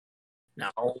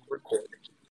Now record.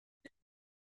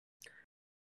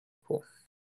 Cool.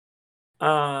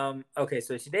 Okay,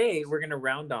 so today we're gonna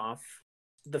round off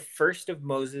the first of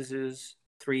Moses's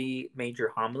three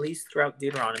major homilies throughout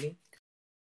Deuteronomy.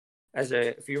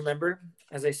 If you remember,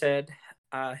 as I said,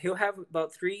 he'll have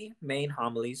about three main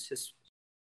homilies. His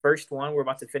first one we're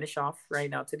about to finish off right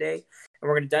now today, and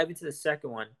we're gonna dive into the second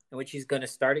one, in which he's gonna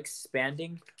start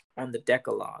expanding on the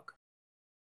Decalogue.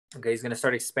 Okay, he's gonna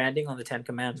start expanding on the Ten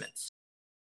Commandments.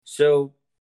 So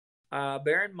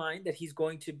bear in mind that he's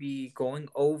going to be going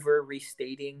over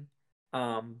restating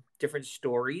different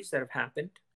stories that have happened.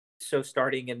 So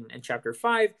starting in chapter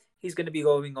 5, he's going to be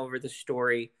going over the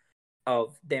story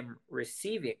of them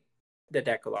receiving the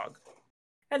Decalogue.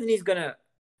 And then he's going to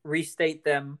restate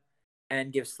them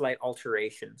and give slight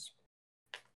alterations.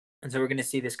 And so we're going to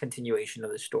see this continuation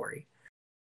of the story.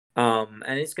 And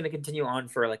it's going to continue on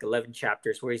for like 11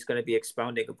 chapters where he's going to be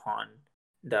expounding upon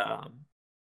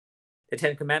the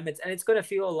Ten Commandments, and it's going to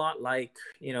feel a lot like,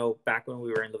 back when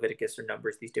we were in Leviticus or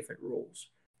Numbers, these different rules.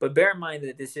 But bear in mind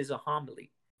that this is a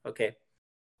homily, okay?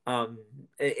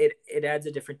 It adds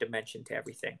a different dimension to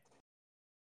everything.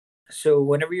 So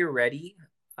whenever you're ready,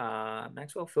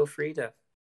 Maxwell, feel free to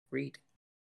read.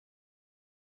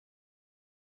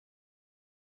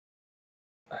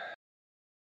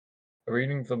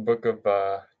 Reading the book of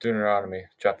Deuteronomy,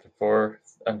 chapter 4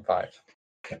 and 5.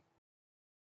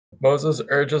 Moses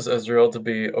urges Israel to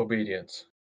be obedient.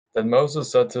 Then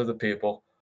Moses said to the people,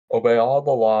 "Obey all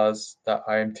the laws that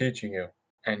I am teaching you,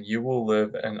 and you will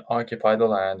live and occupy the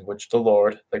land which the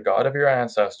Lord, the God of your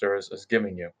ancestors, is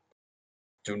giving you.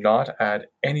 Do not add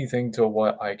anything to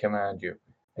what I command you,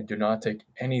 and do not take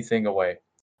anything away.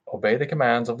 Obey the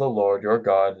commands of the Lord your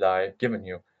God that I have given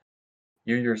you.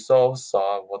 You yourselves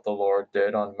saw what the Lord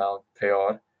did on Mount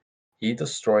Peor. He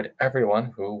destroyed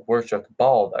everyone who worshipped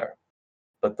Baal there.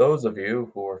 But those of you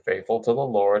who were faithful to the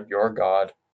Lord your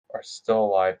God are still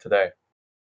alive today.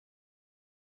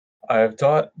 I have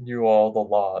taught you all the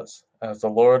laws, as the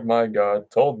Lord my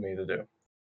God told me to do.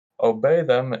 Obey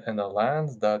them in the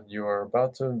lands that you are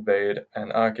about to invade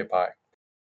and occupy.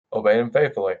 Obey them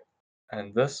faithfully,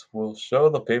 and this will show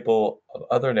the people of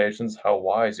other nations how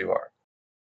wise you are.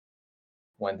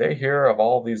 When they hear of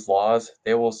all these laws,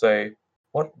 they will say,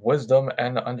 'What wisdom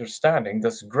and understanding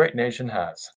this great nation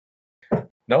has!'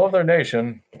 No other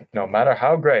nation, no matter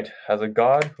how great, has a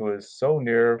God who is so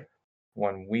near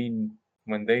when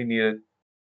they need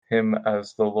him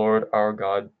as the Lord our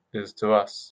God is to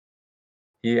us.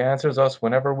 He answers us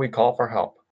whenever we call for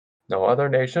help. No other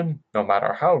nation, no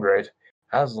matter how great,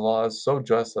 has laws so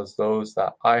just as those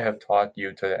that I have taught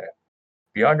you today.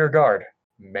 Be on your guard.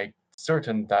 Make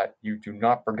certain that you do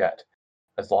not forget,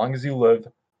 as long as you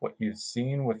live, what you've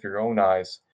seen with your own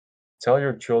eyes. Tell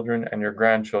your children and your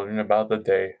grandchildren about the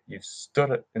day you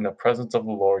stood in the presence of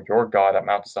the Lord your God at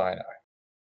Mount Sinai.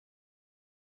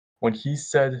 When he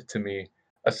said to me,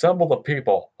 'Assemble the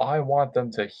people, I want them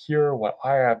to hear what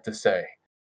I have to say,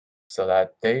 so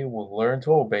that they will learn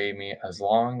to obey me as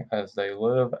long as they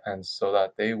live, and so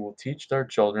that they will teach their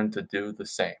children to do the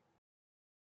same.'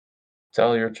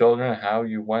 Tell your children how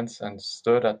you went and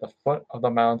stood at the foot of the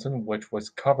mountain, which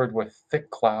was covered with thick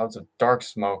clouds of dark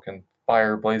smoke and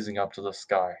fire blazing up to the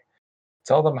sky.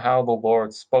 Tell them how the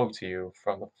Lord spoke to you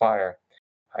from the fire,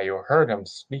 how you heard him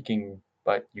speaking,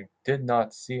 but you did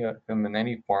not see him in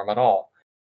any form at all.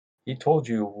 He told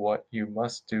you what you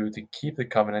must do to keep the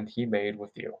covenant he made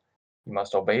with you. You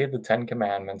must obey the 10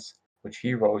 Commandments, which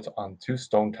he wrote on 2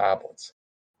 stone tablets.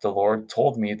 The Lord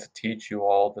told me to teach you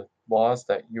all the laws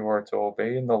that you are to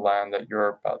obey in the land that you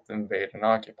are about to invade and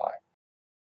occupy.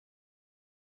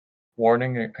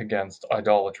 Warning against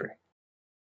idolatry.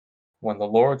 When the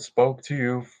Lord spoke to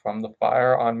you from the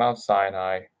fire on Mount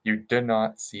Sinai, you did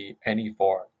not see any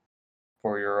form.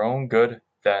 For your own good,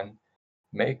 then,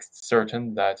 make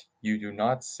certain that you do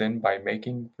not sin by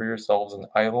making for yourselves an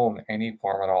idol in any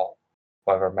form at all,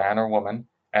 whether man or woman,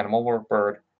 animal or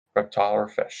bird, reptile or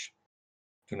fish.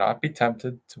 Do not be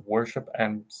tempted to worship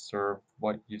and serve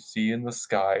what you see in the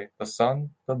sky, the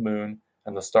sun, the moon,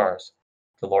 and the stars.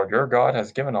 The Lord your God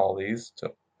has given all these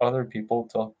to other people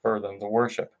for them to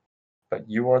worship. But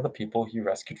you are the people he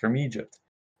rescued from Egypt,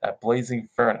 that blazing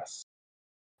furnace.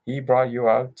 He brought you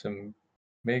out to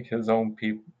make his own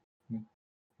people.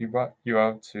 He brought you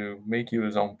out to make you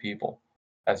his own people,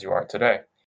 as you are today.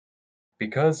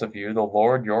 Because of you, the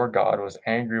Lord your God was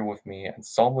angry with me and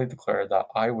solemnly declared that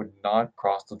I would not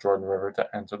cross the Jordan River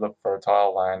to enter the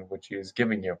fertile land which he is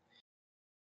giving you.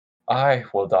 I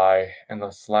will die in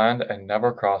this land and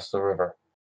never cross the river.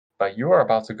 But you are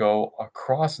about to go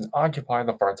across and occupy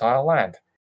the fertile land.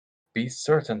 Be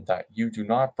certain that you do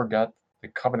not forget the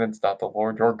covenant that the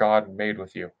Lord your God made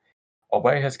with you.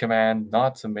 Obey his command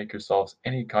not to make yourselves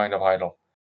any kind of idol,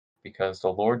 because the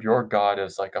Lord your God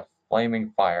is like a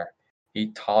flaming fire.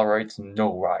 He tolerates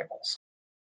no rivals.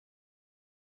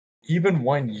 Even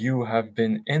when you have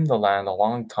been in the land a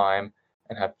long time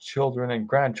and have children and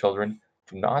grandchildren,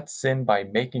 do not sin by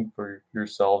making for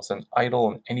yourselves an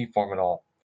idol in any form at all.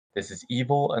 This is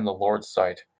evil in the Lord's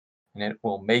sight, and it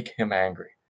will make him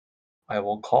angry. I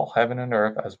will call heaven and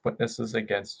earth as witnesses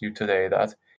against you today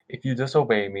that, if you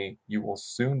disobey me, you will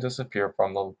soon disappear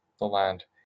from the land.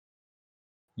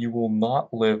 You will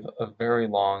not live very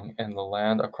long in the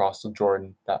land across the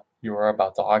Jordan that you are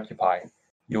about to occupy.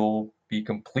 You will be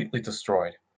completely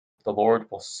destroyed. The Lord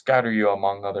will scatter you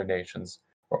among other nations,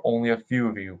 where only a few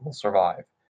of you will survive.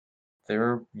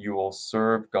 There you will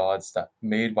serve gods that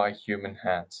made by human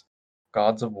hands,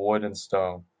 gods of wood and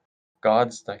stone,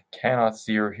 gods that cannot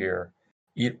see or hear,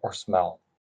 eat or smell.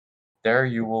 There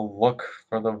you will look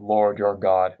for the Lord your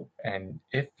God, and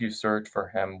if you search for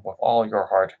him with all your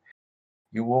heart,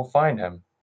 you will find him.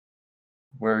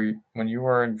 When you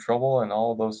are in trouble and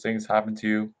all those things happen to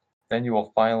you, then you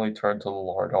will finally turn to the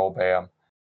Lord and obey him.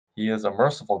 He is a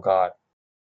merciful God.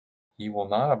 He will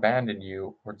not abandon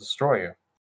you or destroy you,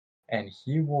 and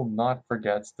he will not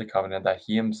forget the covenant that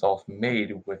he himself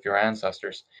made with your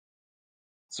ancestors.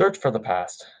 Search for the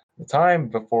past, the time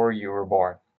before you were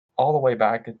born, all the way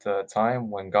back to the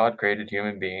time when God created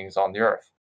human beings on the earth.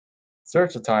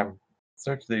 Search the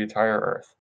entire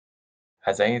earth.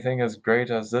 Has anything as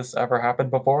great as this ever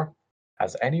happened before?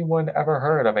 Has anyone ever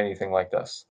heard of anything like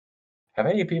this? Have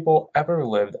any people ever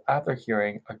lived after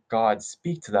hearing a God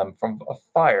speak to them from a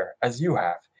fire as you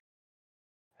have?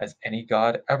 Has any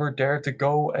God ever dared to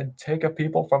go and take a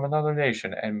people from another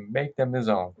nation and make them his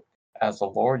own, as the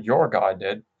Lord your God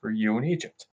did for you in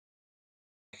Egypt?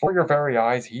 Before your very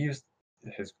eyes, he used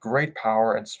his great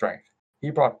power and strength.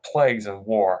 He brought plagues and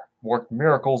war, worked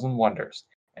miracles and wonders,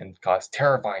 and caused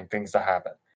terrifying things to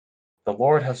happen. The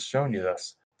Lord has shown you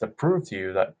this to prove to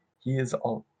you that He is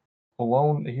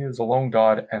alone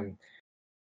God, and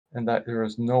that there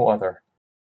is no other.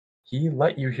 He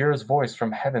let you hear His voice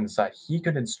from heaven so that He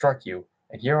could instruct you,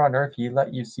 and here on earth He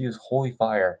let you see His holy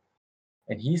fire,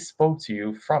 and He spoke to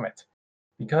you from it.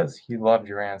 Because He loved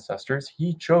your ancestors,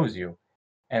 He chose you,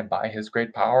 and by His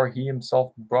great power He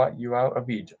Himself brought you out of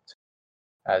Egypt.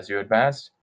 As you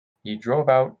advanced, He drove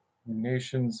out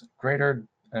nations greater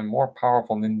and more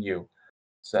powerful than you,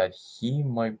 so that he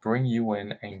might bring you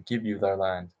in and give you their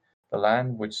land, the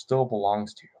land which still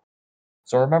belongs to you.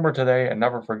 So remember today and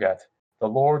never forget, the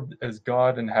Lord is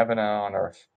God in heaven and on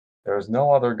earth. There is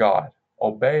no other God.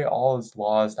 Obey all his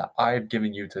laws that I have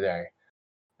given you today,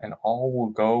 and all will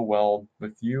go well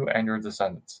with you and your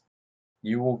descendants.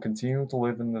 You will continue to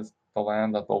live in the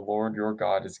land that the Lord your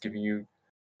God is giving you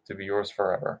to be yours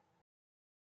forever.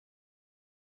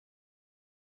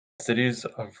 Cities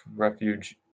of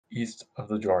refuge east of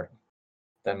the Jordan.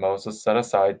 Then Moses set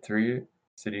aside 3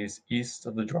 cities east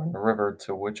of the Jordan River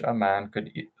to which a man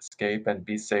could escape and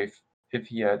be safe if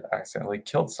he had accidentally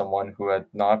killed someone who had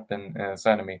not been his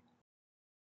enemy.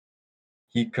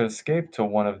 He could escape to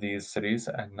one of these cities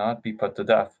and not be put to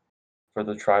death. For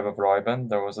the tribe of Reuben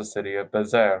there was a city of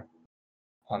Bezer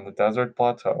on the desert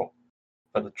plateau.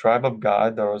 For the tribe of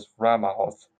Gad there was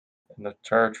Ramahoth in the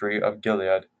territory of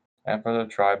Gilead. And for the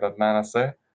tribe of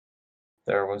Manasseh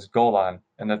there was Golan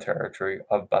in the territory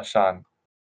of Bashan.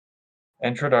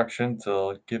 Introduction to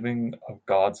the Giving of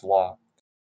God's Law.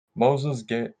 Moses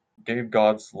gave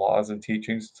God's laws and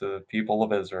teachings to the people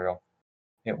of Israel.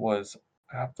 It was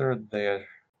after they had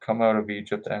come out of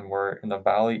Egypt and were in the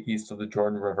valley east of the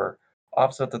Jordan River,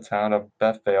 opposite the town of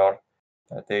Beth-peor,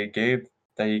 that he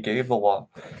gave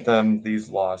them these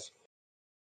laws.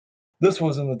 This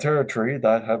was in the territory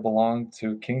that had belonged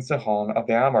to King Sihon of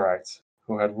the Amorites,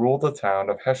 who had ruled the town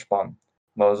of Heshbon.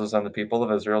 Moses and the people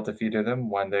of Israel defeated him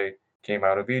when they came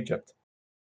out of Egypt.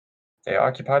 They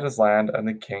occupied his land and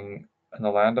the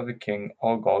land of the king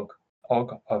Og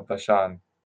of Bashan,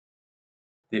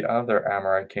 the other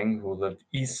Amorite king who lived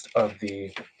east of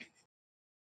the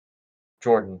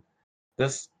Jordan.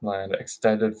 This land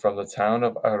extended from the town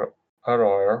of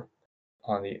Aroer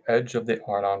on the edge of the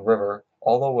Arnon River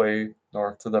all the way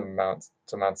north to Mount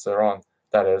Seron,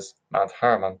 that is, Mount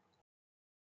Hermon.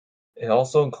 It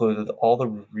also included all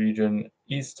the region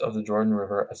east of the Jordan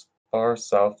River as far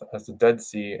south as the Dead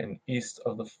Sea and east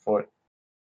of the foot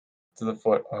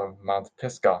of Mount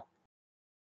Pisgah.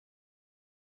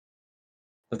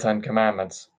 The Ten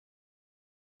Commandments.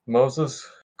 Moses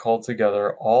called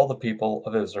together all the people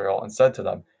of Israel and said to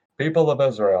them, People of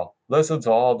Israel, listen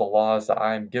to all the laws that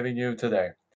I am giving you today.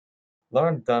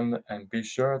 Learn them and be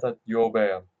sure that you obey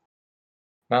them.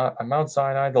 At Mount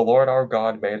Sinai, the Lord our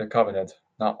God made a covenant,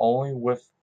 not only with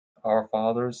our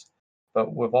fathers,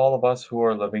 but with all of us who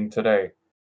are living today.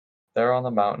 There on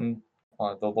the mountain,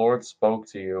 the Lord spoke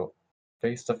to you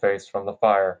face to face from the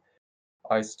fire.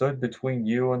 I stood between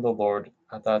you and the Lord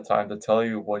at that time to tell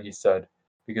you what he said,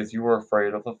 because you were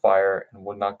afraid of the fire and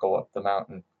would not go up the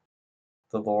mountain.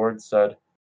 The Lord said,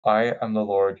 I am the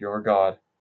Lord your God,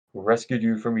 who rescued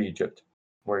you from Egypt,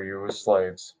 where you were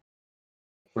slaves.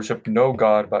 Worship no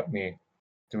God but me.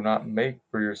 Do not make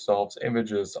for yourselves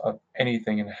images of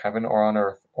anything in heaven or on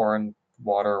earth or in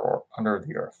water or under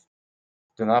the earth.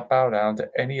 Do not bow down to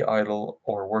any idol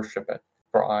or worship it,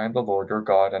 for I am the Lord your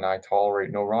God, and I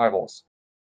tolerate no rivals.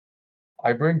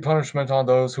 I bring punishment on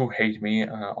those who hate me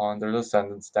and on their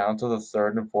descendants down to the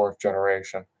third and fourth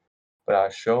generation. But I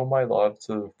show my love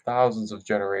to thousands of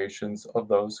generations of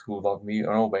those who love me and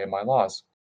obey my laws.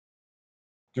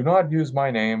 Do not use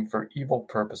my name for evil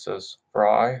purposes, for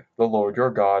I, the Lord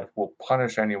your God, will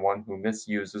punish anyone who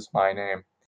misuses my name.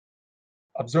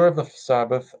 Observe the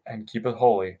Sabbath and keep it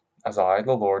holy, as I,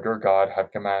 the Lord your God,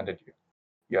 have commanded you.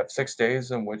 You have 6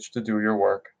 days in which to do your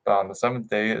work, but on the seventh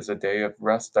day is a day of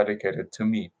rest dedicated to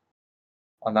me.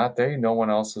 On that day no one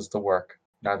else is to work,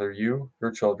 neither you,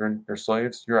 your children, your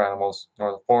slaves, your animals,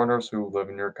 nor the foreigners who live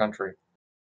in your country.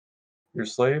 Your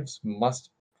slaves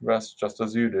must rest just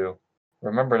as you do.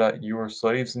 Remember that you were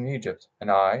slaves in Egypt,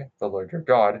 and I, the Lord your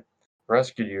God,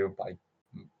 rescued you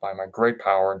by my great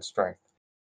power and strength.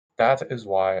 That is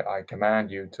why I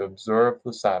command you to observe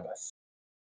the Sabbath.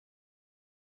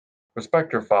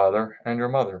 Respect your father and your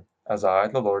mother, as I,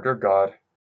 the Lord your God,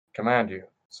 command you,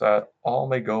 so that all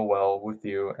may go well with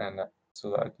you and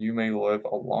so that you may live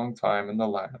a long time in the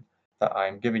land that I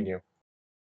am giving you.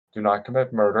 Do not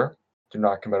commit murder. Do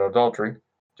not commit adultery.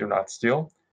 Do not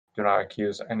steal. Do not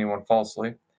accuse anyone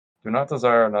falsely. Do not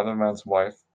desire another man's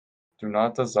wife. Do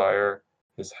not desire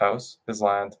his house, his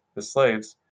land, his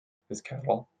slaves, his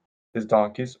cattle, his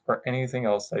donkeys, or anything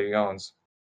else that he owns.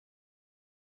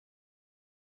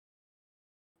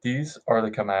 These are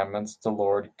the commandments the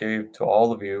Lord gave to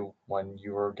all of you when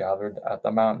you were gathered at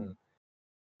the mountain.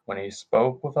 When he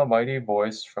spoke with a mighty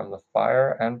voice from the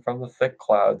fire and from the thick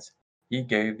clouds, he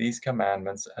gave these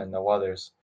commandments and no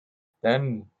others.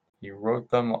 Then he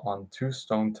wrote them on 2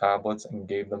 stone tablets and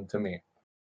gave them to me.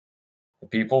 The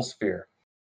people's fear.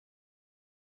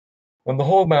 When the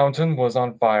whole mountain was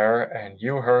on fire and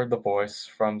you heard the voice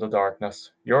from the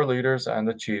darkness, your leaders and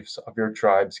the chiefs of your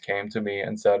tribes came to me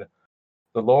and said,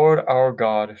 The Lord our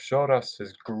God showed us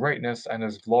his greatness and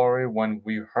his glory when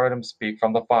we heard him speak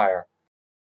from the fire.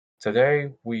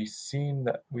 Today we have seen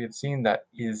that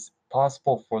it is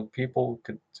possible for people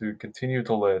to continue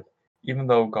to live, even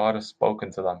though God has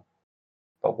spoken to them.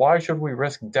 But why should we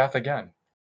risk death again?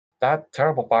 That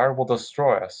terrible fire will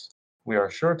destroy us. We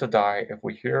are sure to die if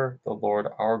we hear the Lord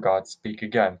our God speak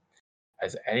again.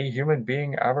 Has any human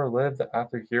being ever lived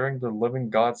after hearing the living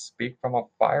God speak from a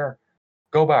fire?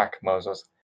 Go back, Moses,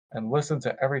 and listen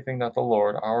to everything that the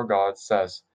Lord our God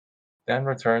says. Then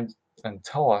return and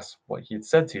tell us what he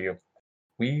said to you.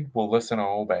 We will listen and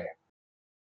obey.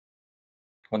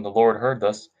 When the Lord heard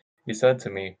this, he said to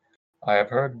me, I have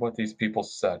heard what these people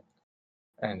said,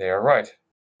 and they are right.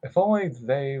 If only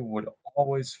they would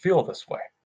always feel this way.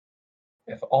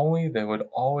 If only they would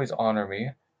always honor me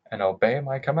and obey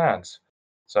my commands,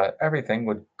 so that everything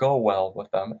would go well with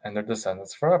them and their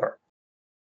descendants forever.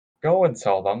 Go and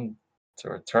tell them to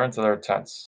return to their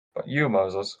tents. But you,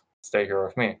 Moses, stay here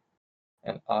with me,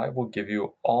 and I will give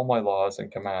you all my laws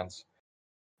and commands.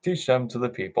 Teach them to the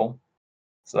people,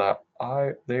 so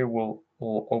that they will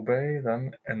obey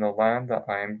them in the land that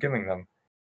I am giving them.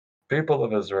 People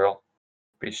of Israel,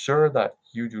 be sure that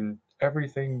you do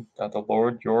everything that the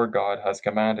Lord your God has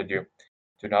commanded you.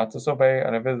 Do not disobey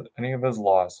any of his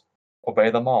laws.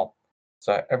 Obey them all,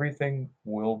 so that everything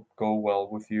will go well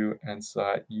with you and so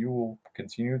that you will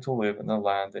continue to live in the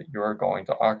land that you are going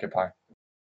to occupy.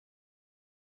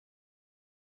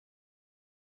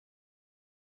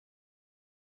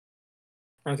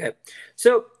 Okay.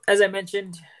 So, as I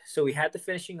mentioned, so we had the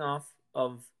finishing off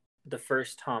of the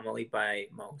first homily by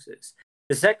Moses.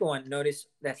 The second one, notice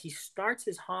that he starts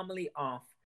his homily off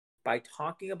by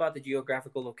talking about the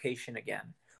geographical location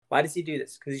again. Why does he do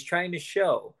this? Because he's trying to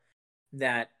show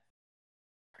that,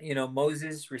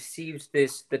 Moses received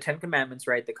the Ten Commandments,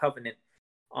 right? The covenant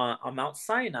on Mount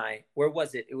Sinai. Where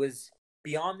was it? It was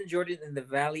beyond the Jordan in the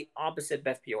valley opposite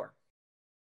Beth Peor,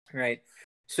 right?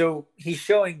 So he's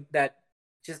showing that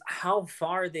just how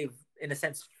far they've, in a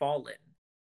sense, fallen.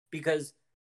 Because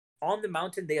on the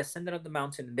mountain, they ascended on the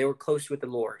mountain and they were close with the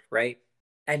Lord, right?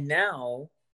 And now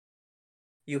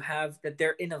you have that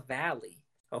they're in a valley.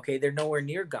 Okay, they're nowhere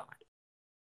near God.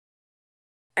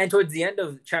 And towards the end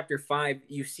of chapter 5,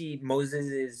 you see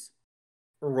Moses's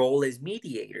role as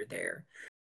mediator there.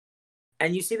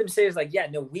 And you see them say, it's like, yeah,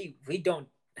 no, we don't,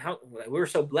 we're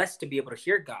so blessed to be able to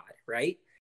hear God, right?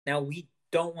 Now we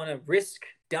don't want to risk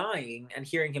dying and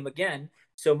hearing him again.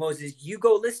 So Moses, you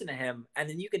go listen to him, and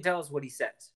then you can tell us what he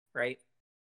says, right?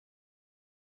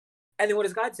 And then what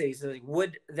does God say? He says, like,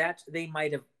 would that they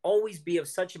might have always be of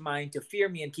such a mind to fear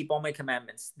me and keep all my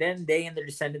commandments. Then they and their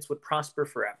descendants would prosper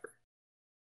forever.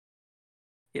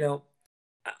 You know,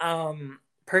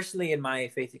 personally, in my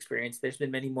faith experience, there's been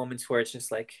many moments where it's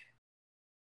just like,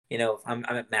 you know, I'm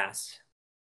at mass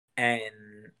and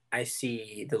I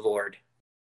see the Lord,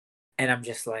 and I'm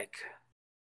just like,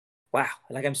 wow,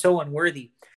 like I'm so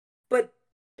unworthy. But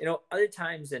you know, other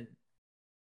times, and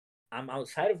I'm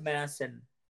outside of mass and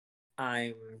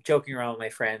I'm joking around with my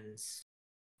friends.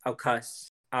 I'll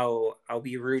cuss. I'll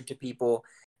be rude to people,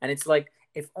 and it's like,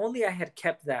 if only I had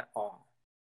kept that awe.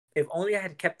 If only I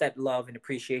had kept that love and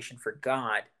appreciation for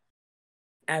God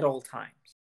at all times.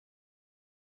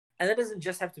 And that doesn't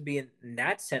just have to be in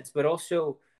that sense, but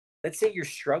also, let's say you're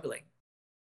struggling,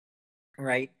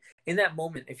 right? In that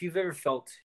moment, if you've ever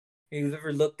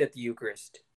looked at the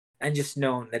Eucharist and just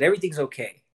known that everything's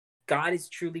okay, God is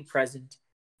truly present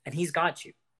and he's got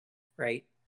you, right?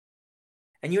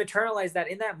 And you internalize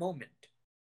that in that moment.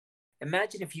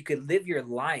 Imagine if you could live your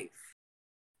life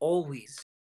always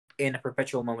in a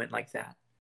perpetual moment like that.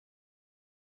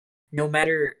 No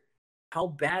matter how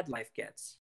bad life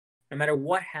gets, no matter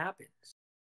what happens,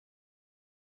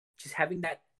 just having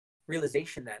that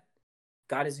realization that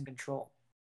God is in control,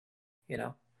 you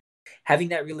know, having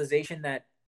that realization that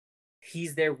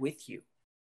he's there with you,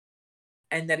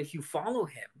 and that if you follow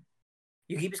him,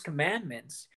 you keep his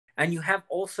commandments, and you have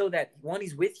also that one,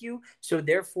 he's with you, so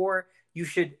therefore you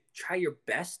should try your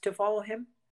best to follow him,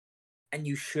 and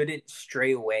you shouldn't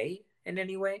stray away in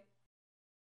any way.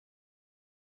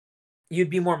 You'd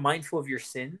be more mindful of your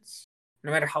sins,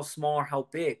 no matter how small or how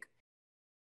big.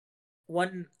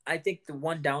 I think the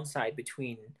one downside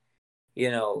between,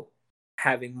 you know,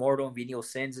 having mortal and venial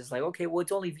sins is like, okay, well,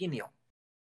 it's only venial,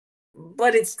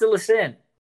 but it's still a sin.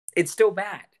 It's still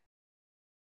bad.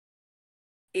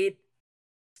 It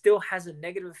still has a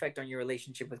negative effect on your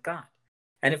relationship with God.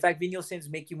 And in fact, venial sins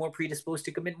make you more predisposed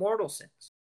to commit mortal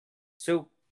sins. So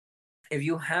if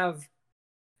you have,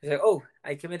 like, oh,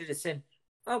 I committed a sin.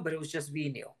 Oh, but it was just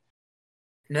venial.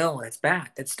 No, that's bad.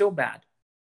 That's still bad.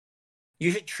 You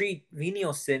should treat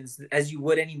venial sins as you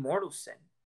would any mortal sin.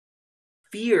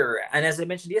 Fear, and as I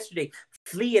mentioned yesterday,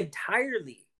 flee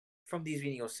entirely from these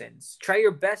venial sins. Try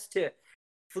your best to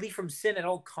flee from sin at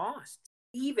all costs,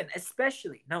 even,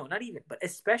 especially, no, not even, but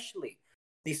especially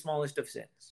the smallest of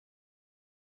sins.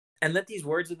 And let these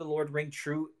words of the Lord ring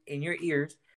true in your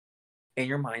ears, in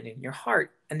your mind, in your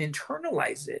heart, and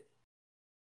internalize it.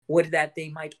 Would that they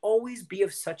might always be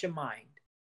of such a mind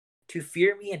to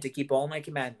fear me and to keep all my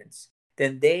commandments,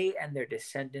 then they and their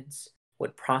descendants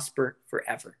would prosper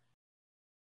forever.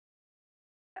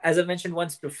 As I mentioned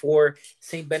once before,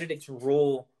 St. Benedict's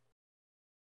rule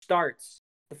starts,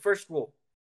 the first rule,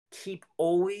 keep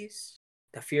always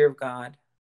the fear of God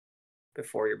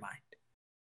before your mind.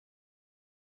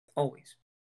 Always.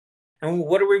 And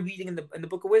what are we reading in the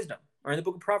book of wisdom, or in the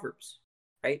book of Proverbs,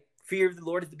 right? Fear of the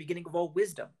Lord is the beginning of all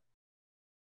wisdom.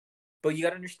 But you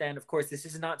got to understand, of course, this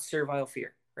is not servile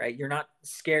fear, right? You're not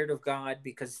scared of God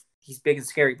because he's big and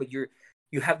scary, but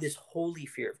you have this holy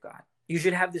fear of God. You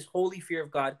should have this holy fear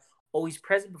of God always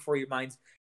present before your minds,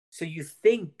 so you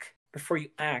think before you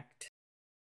act.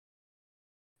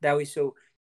 That way, so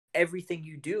everything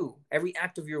you do, every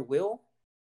act of your will,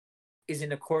 is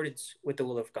in accordance with the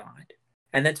will of God.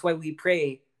 And that's why we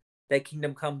pray, thy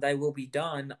kingdom come, thy will be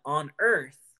done on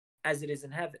earth as it is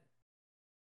in heaven.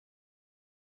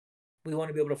 We want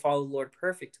to be able to follow the Lord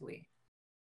perfectly,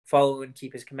 follow and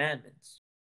keep his commandments.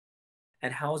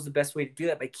 And how is the best way to do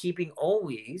that? By keeping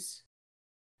always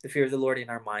the fear of the Lord in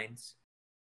our minds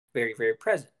very, very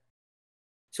present.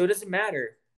 So it doesn't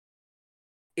matter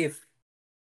if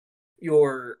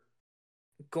you're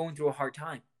going through a hard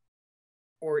time,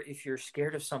 or if you're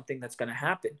scared of something that's going to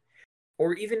happen,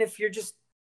 or even if you're just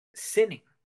sinning.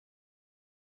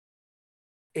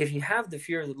 If you have the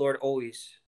fear of the Lord always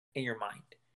in your mind,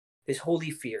 this holy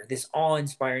fear, this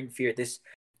awe-inspiring fear, this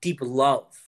deep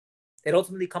love, it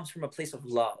ultimately comes from a place of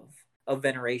love, of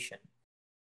veneration,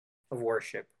 of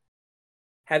worship.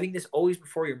 Having this always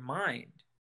before your mind,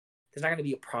 there's not going to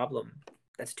be a problem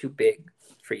that's too big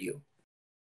for you,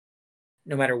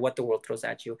 no matter what the world throws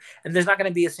at you. And there's not going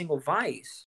to be a single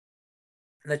vice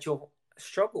that you'll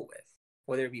struggle with,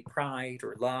 whether it be pride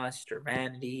or lust or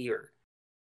vanity or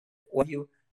what you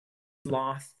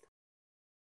sloth.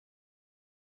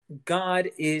 God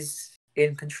is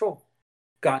in control.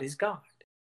 God is God.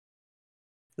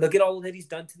 Look at all that he's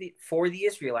done for the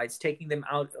Israelites, taking them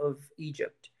out of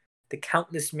Egypt, the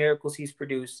countless miracles he's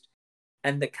produced,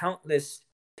 and the countless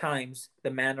times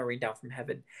the manna rained down from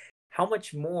heaven. How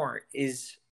much more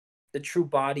is the true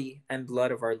body and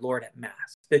blood of our Lord at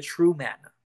Mass, the true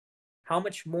manna? How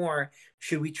much more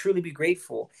should we truly be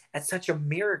grateful at such a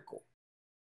miracle?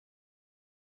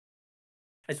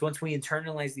 It's once we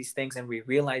internalize these things and we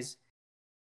realize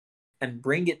and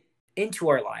bring it into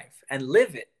our life and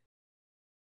live it,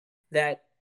 that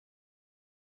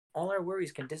all our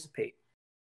worries can dissipate.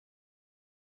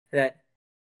 That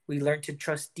we learn to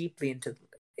trust deeply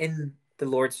in the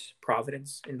Lord's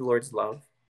providence, in the Lord's love.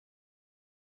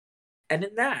 And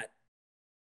in that,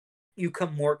 you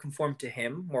come more conformed to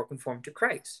him, more conformed to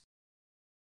Christ.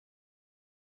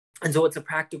 And so it's a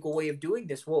practical way of doing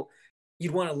this. Well,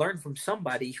 you'd want to learn from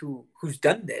somebody who's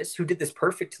done this, who did this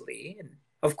perfectly. And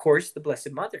of course, the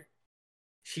Blessed Mother.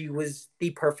 She was the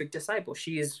perfect disciple.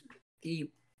 She is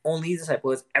the only disciple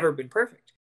that's ever been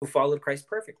perfect, who followed Christ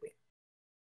perfectly.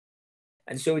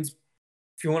 And so if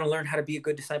you want to learn how to be a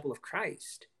good disciple of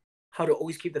Christ, how to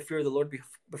always keep the fear of the Lord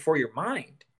before your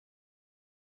mind,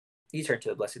 you turn to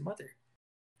the Blessed Mother.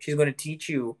 She's going to teach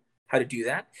you how to do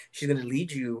that. She's going to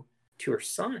lead you to her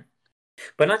Son.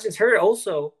 But not just her,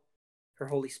 also her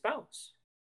holy spouse,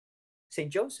 St.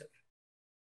 Joseph.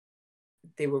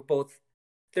 They were both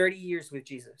 30 years with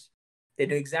Jesus. They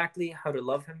knew exactly how to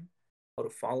love him, how to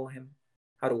follow him,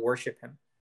 how to worship him.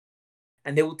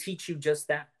 And they will teach you just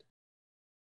that.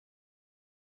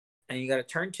 And you got to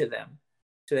turn to them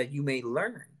so that you may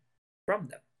learn from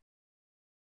them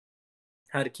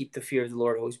how to keep the fear of the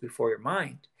Lord always before your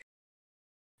mind.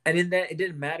 And in that, it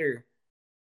didn't matter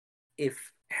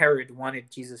if Herod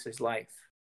wanted Jesus' life.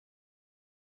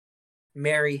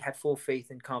 Mary had full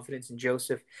faith and confidence in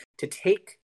Joseph to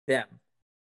take them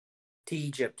to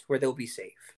Egypt where they'll be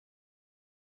safe.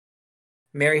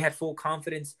 Mary had full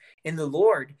confidence in the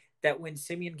Lord that when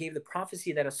Simeon gave the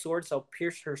prophecy that a sword shall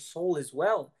pierce her soul as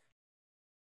well,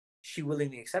 she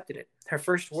willingly accepted it. Her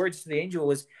first words to the angel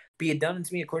was, "Be it done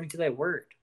unto me according to thy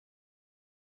word."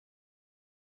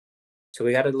 So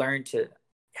we got to learn to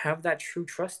have that true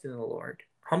trust in the Lord,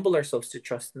 humble ourselves to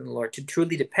trust in the Lord, to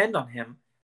truly depend on him,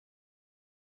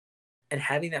 and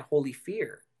having that holy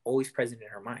fear always present in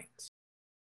our minds.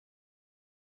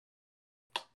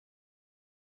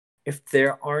 If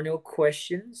there are no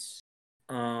questions,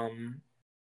 Jimena,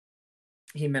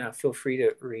 feel free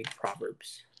to read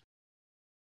Proverbs.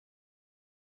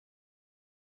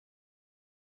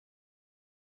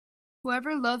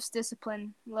 Whoever loves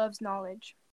discipline loves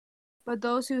knowledge, but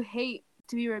those who hate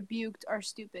to be rebuked are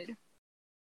stupid.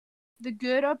 The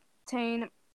good obtain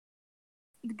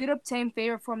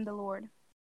favor from the Lord,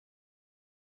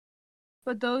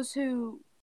 but those who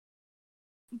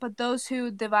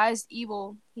devise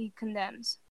evil he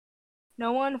condemns.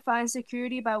 No one finds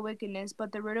security by wickedness,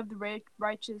 but the root of the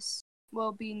righteous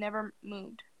will be never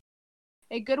moved.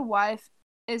 A good wife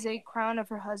is a crown of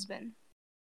her husband,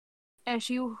 and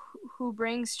she who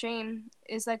brings shame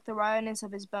is like the rottenness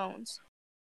of his bones.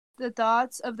 The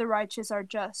thoughts of the righteous are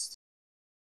just.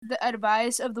 The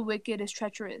advice of the wicked is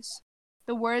treacherous.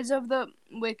 The words of the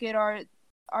wicked are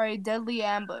a deadly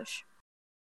ambush,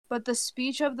 but the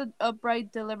speech of the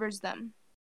upright delivers them.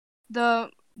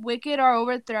 The wicked are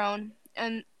overthrown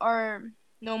and are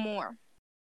no more,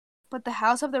 but the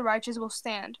house of the righteous will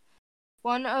stand.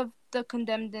 One of the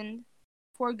condemned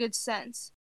for good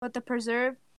sense, but the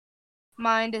preserved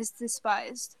mind is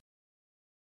despised.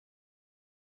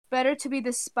 Better to be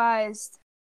despised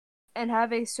and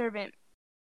have a servant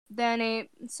than a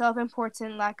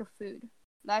self-important lack food.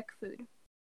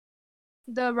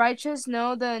 The righteous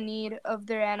know the need of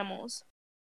their animals,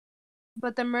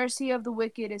 but the mercy of the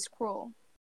wicked is cruel.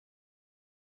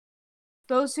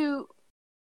 Those who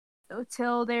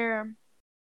till their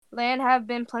land have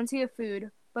been plenty of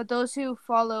food, but those who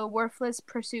follow worthless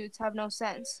pursuits have no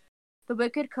sense. The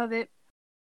wicked covet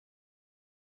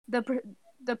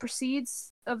the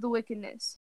proceeds of the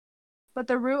wickedness, but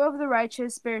the root of the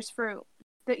righteous bears fruit.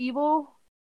 The evil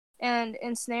and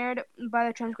ensnared by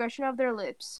the transgression of their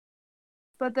lips,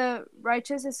 but the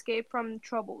righteous escape from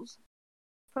troubles.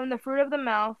 From the fruit of the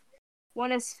mouth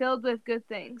one is filled with good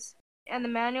things, and the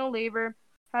manual labor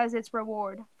has its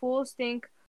reward. Fools think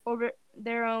over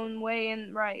their own way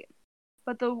and right,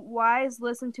 but the wise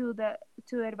listen to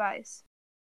advice.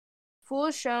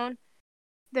 Fools show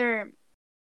their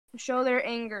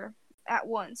anger at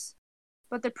once,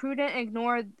 but the prudent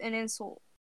ignore an insult.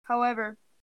 However,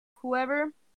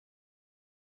 whoever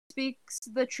speaks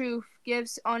the truth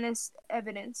gives honest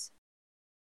evidence,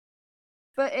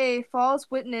 but a false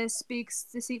witness speaks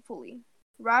deceitfully.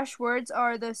 Rash words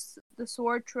are the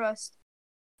sword thrust,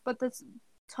 but the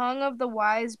tongue of the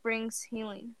wise brings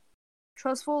healing.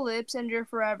 Trustful lips endure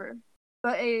forever,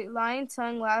 but a lying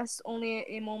tongue lasts only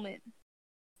a moment.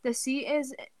 Deceit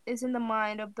is in the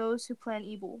mind of those who plan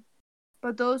evil,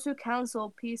 but those who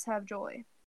counsel peace have joy.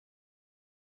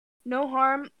 No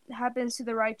harm happens to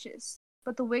the righteous,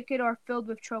 but the wicked are filled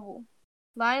with trouble.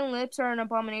 Lying lips are an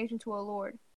abomination to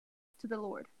the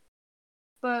Lord.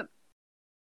 But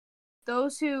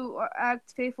those who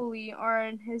act faithfully are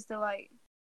in his delight.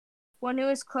 One who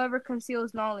is clever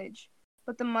conceals knowledge,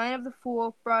 but the mind of the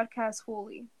fool broadcasts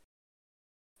folly.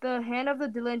 The hand of the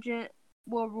diligent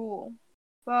will rule,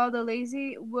 while the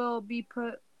lazy will be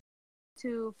put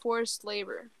to forced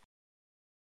labor.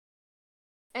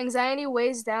 Anxiety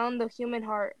weighs down the human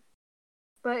heart,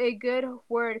 but a good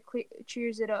word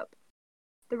cheers it up.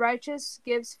 The righteous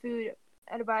gives good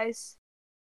advice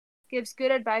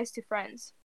to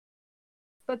friends,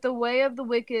 but the way of the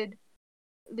wicked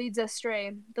leads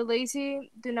astray. The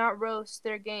lazy do not roast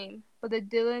their game, but the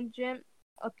diligent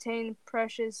obtain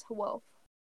precious wealth.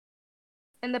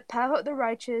 And the path of the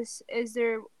righteous is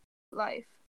their life,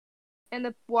 and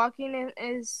the walking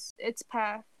is its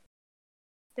path.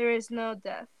 There is no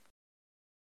death.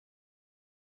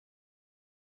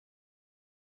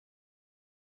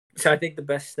 So I think the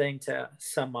best thing to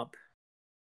sum up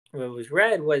what was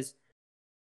read was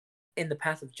in the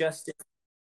path of justice.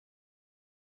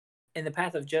 In the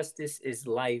path of justice is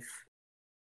life,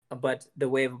 but the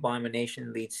way of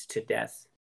abomination leads to death.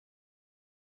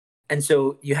 And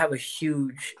so you have a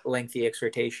huge, lengthy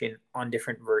exhortation on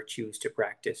different virtues to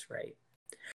practice, right?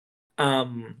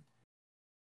 And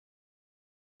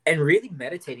really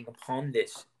meditating upon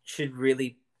this should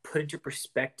really put into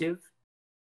perspective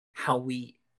how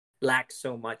we lack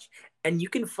so much. And you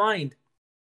can find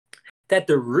that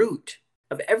the root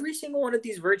of every single one of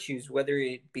these virtues, whether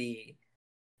it be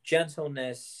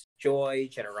gentleness, joy,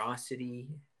 generosity,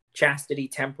 chastity,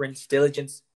 temperance,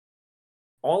 diligence,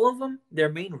 all of them, their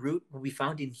main root will be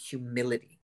found in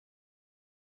humility.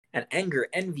 And anger,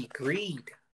 envy,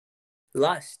 greed,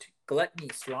 lust, gluttony,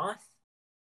 sloth,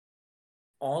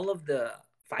 all of the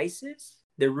vices,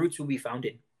 their roots will be found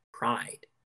in pride.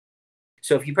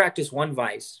 So if you practice one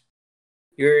vice,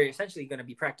 you're essentially going to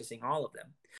be practicing all of them.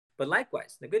 But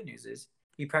likewise, the good news is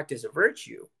you practice a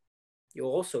virtue, you'll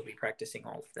also be practicing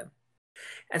all of them.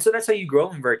 And so that's how you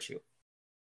grow in virtue,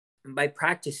 by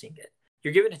practicing it.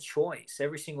 You're given a choice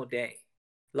every single day.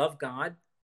 Love God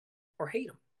or hate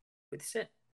him with sin.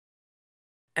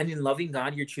 And in loving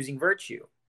God, you're choosing virtue.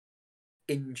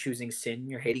 In choosing sin,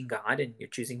 you're hating God and you're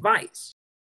choosing vice.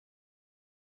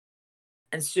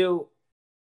 And so,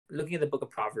 looking at the book of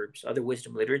Proverbs, other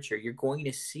wisdom literature, you're going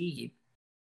to see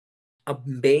a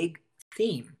big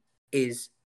theme is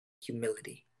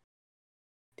humility.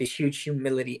 This huge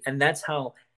humility. And that's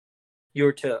how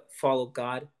you're to follow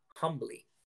God humbly.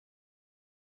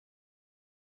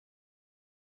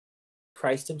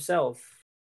 Christ himself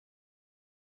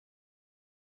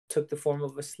took the form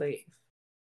of a slave.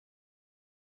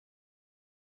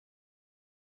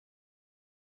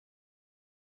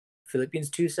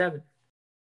 Philippians 2:7.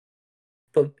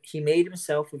 But he made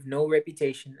himself of no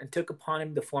reputation and took upon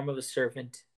him the form of a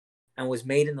servant and was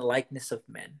made in the likeness of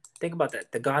men. Think about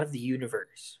that. The God of the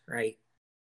universe, right?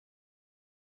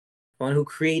 One who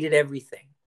created everything,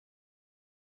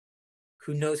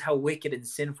 who knows how wicked and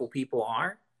sinful people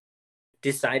are,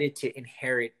 decided to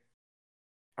inherit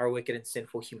our wicked and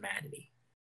sinful humanity.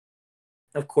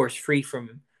 Of course, free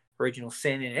from original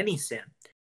sin and any sin.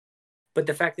 But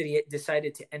the fact that he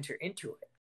decided to enter into it,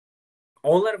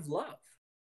 all out of love.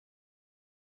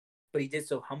 But he did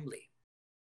so humbly.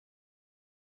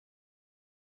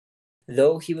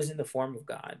 Though he was in the form of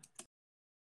God,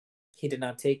 he did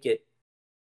not take it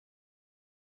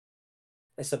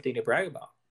as something to brag about.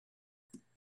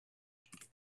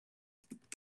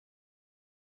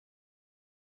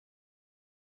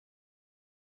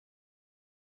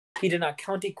 He did not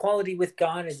count equality with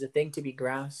God as a thing to be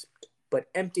grasped, but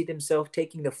emptied himself,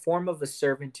 taking the form of a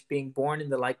servant, being born in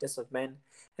the likeness of men,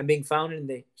 and being found in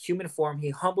the human form,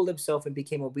 he humbled himself and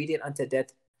became obedient unto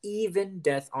death, even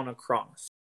death on a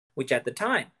cross, which at the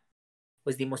time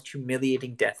was the most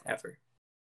humiliating death ever.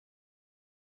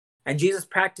 And Jesus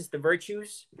practiced the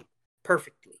virtues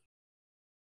perfectly.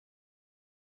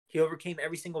 He overcame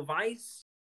every single vice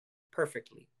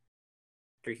perfectly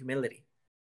through humility.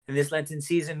 In this Lenten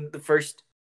season, the first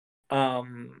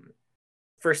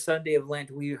first Sunday of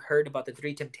Lent, we heard about the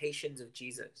 3 temptations of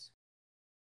Jesus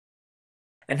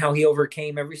and how he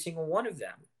overcame every single one of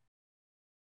them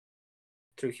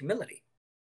through humility.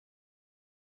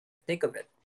 Think of it.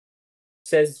 It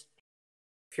says,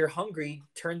 if you're hungry,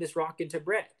 turn this rock into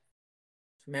bread.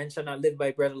 Man shall not live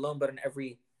by bread alone, but in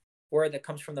every word that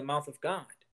comes from the mouth of God.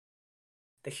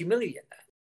 The humility in that.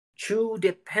 True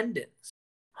dependence.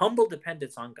 Humble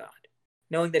dependence on God,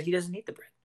 knowing that he doesn't need the bread.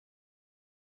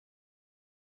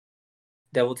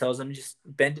 Devil tells him, just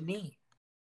bend a knee.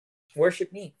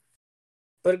 Worship me.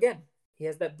 But again, he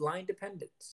has that blind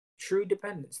dependence. True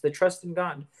dependence. The trust in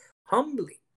God.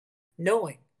 Humbly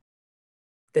knowing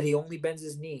that he only bends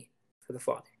his knee for the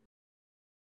Father.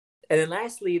 And then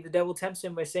lastly, the devil tempts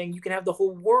him by saying, you can have the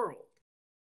whole world.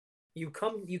 You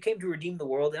came to redeem the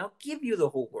world, and I'll give you the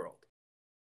whole world.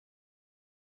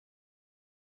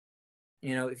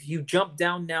 You know, if you jump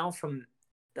down now from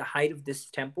the height of this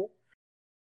temple,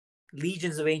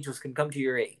 legions of angels can come to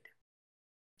your aid.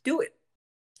 Do it.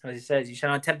 As he says, you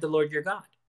shall not tempt the Lord your God.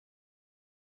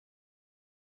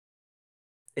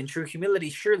 In true humility,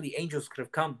 surely angels could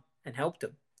have come and helped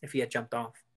him if he had jumped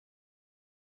off.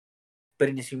 But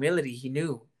in his humility, he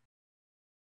knew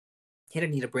he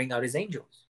didn't need to bring out his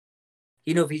angels.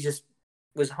 He knew if he just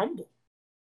was humble,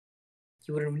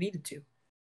 he wouldn't have needed to.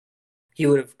 He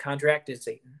would have counteracted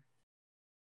Satan.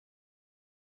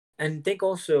 And think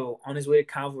also on his way to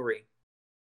Calvary,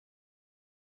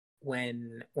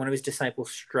 when one of his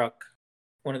disciples struck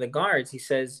one of the guards, he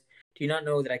says, do you not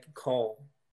know that I can call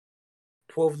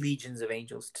 12 legions of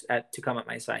angels to come at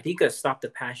my side? He could have stopped the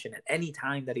passion at any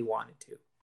time that he wanted to.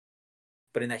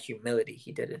 But in that humility,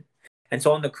 he didn't. And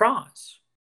so on the cross,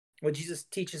 what Jesus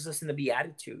teaches us in the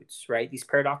Beatitudes, right? These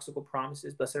paradoxical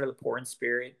promises, blessed are the poor in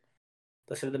spirit,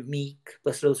 blessed are the meek,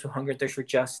 blessed are those who hunger and thirst for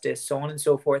justice, so on and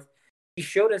so forth. He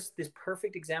showed us this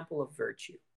perfect example of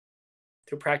virtue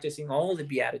through practicing all the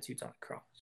Beatitudes on the cross.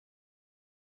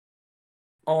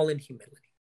 All in humility.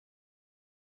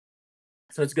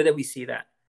 So it's good that we see that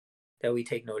we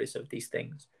take notice of these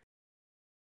things.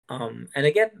 And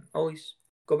again, always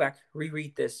go back,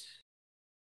 reread this,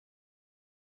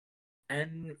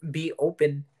 and be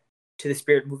open to the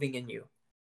Spirit moving in you.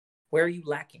 Where are you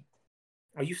lacking?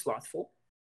 Are you slothful?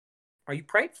 Are you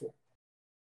prideful?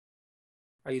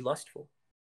 Are you lustful?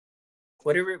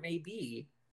 Whatever it may be,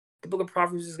 the book of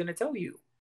Proverbs is going to tell you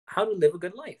how to live a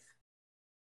good life.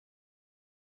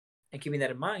 And keeping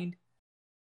that in mind,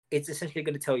 it's essentially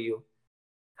going to tell you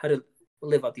how to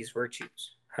live out these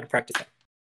virtues, how to practice them.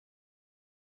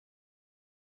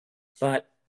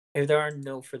 But if there are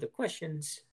no further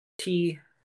questions, T,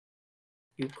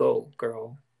 you go,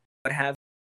 girl. What have?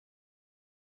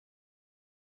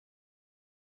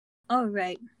 All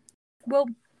right. Well,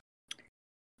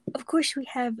 of course, we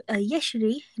have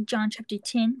yesterday, John chapter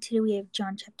 10. Today we have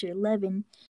John chapter 11.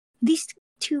 These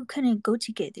two kind of go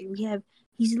together. We have,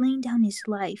 he's laying down his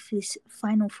life, his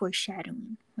final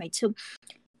foreshadowing, right? So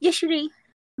yesterday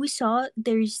we saw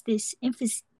there's this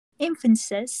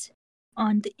emphasis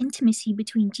on the intimacy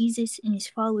between Jesus and his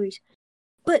followers,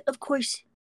 but of course,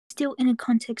 still in a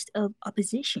context of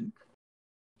opposition.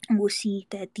 And we'll see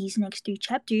that these next 3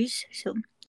 chapters, so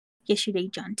yesterday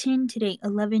John 10, today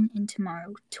 11, and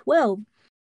tomorrow 12,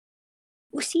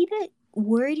 we'll see that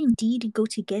word and deed go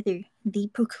together. They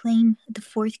proclaim the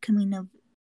forthcoming of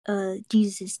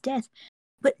Jesus' death,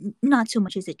 but not so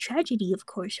much as a tragedy, of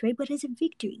course, right? But as a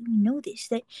victory. We know this,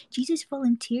 that Jesus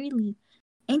voluntarily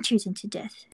enters into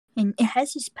death, and it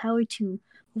has his power to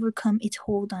overcome its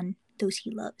hold on those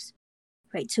he loves,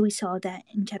 right? So we saw that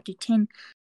in chapter 10.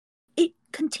 It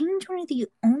contains one of the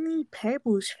only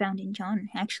parables found in John,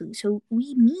 actually. So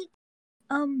we meet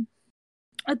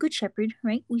a good shepherd,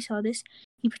 right? We saw this.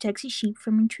 He protects his sheep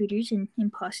from intruders and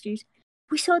imposters.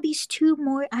 We saw these 2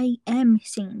 more I am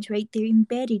sayings, right? They're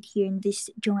embedded here in this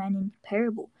Johannine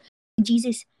parable.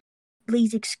 Jesus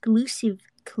lays exclusive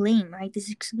claim, right?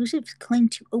 This exclusive claim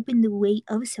to open the way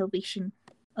of salvation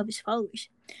of his followers.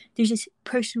 There's this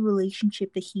personal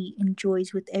relationship that he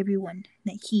enjoys with everyone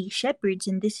that he shepherds,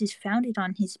 and this is founded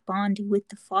on his bond with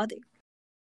the Father.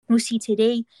 We'll see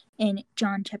today in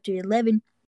John chapter 11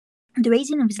 the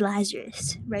raising of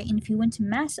Lazarus, right? And if you went to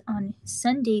Mass on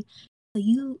Sunday,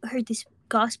 you heard this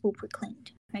gospel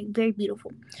proclaimed, right? Very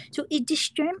beautiful. So it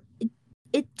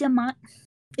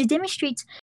demonstrates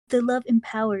the love and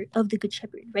power of the Good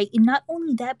Shepherd, right? And not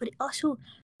only that, but it also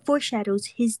foreshadows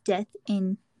his death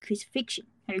and crucifixion,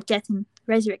 or death and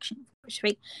resurrection, of course,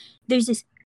 right? There's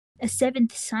a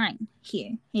 7th sign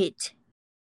here. It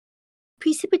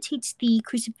precipitates the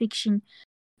crucifixion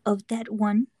of that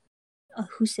one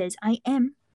who says, I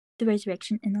am the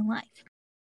resurrection and the life.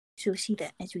 So we'll see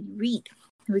that as we read.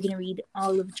 We're going to read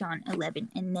all of John 11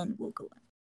 and then we'll go on.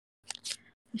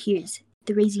 Here's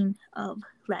the raising of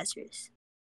Lazarus.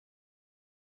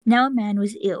 Now a man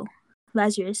was ill,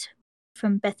 Lazarus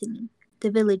from Bethany,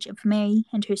 the village of Mary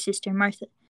and her sister Martha.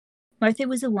 Martha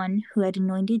was the one who had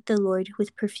anointed the Lord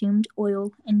with perfumed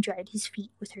oil and dried his feet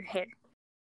with her hair.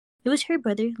 It was her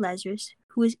brother Lazarus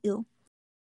who was ill.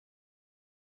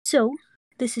 So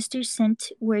the sisters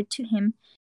sent word to him,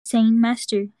 saying,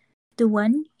 Master, the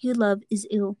one you love is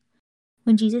ill.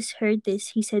 When Jesus heard this,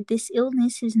 he said, This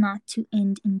illness is not to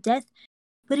end in death,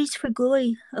 but is for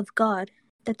glory of God,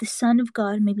 that the Son of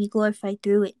God may be glorified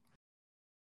through it.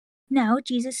 Now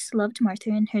Jesus loved Martha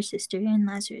and her sister and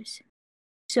Lazarus.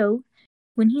 So,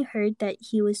 when he heard that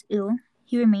he was ill,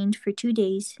 he remained for 2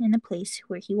 days in the place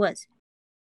where he was.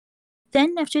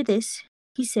 Then after this,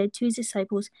 he said to his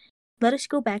disciples, Let us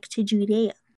go back to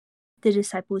Judea. The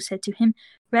disciples said to him,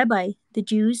 Rabbi, the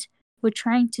Jews were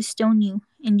trying to stone you,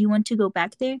 and you want to go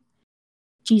back there?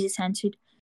 Jesus answered,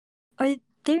 Are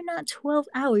there not 12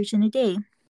 hours in a day?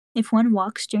 If one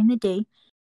walks during the day,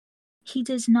 he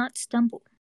does not stumble,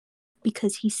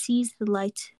 because he sees the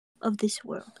light of this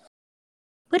world.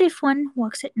 But if one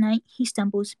walks at night, he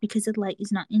stumbles, because the light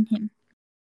is not in him.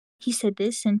 He said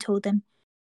this and told them,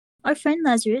 Our friend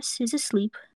Lazarus is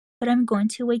asleep, but I'm going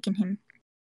to awaken him.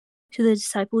 So the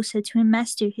disciples said to him,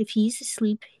 Master, if he is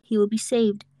asleep, he will be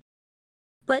saved.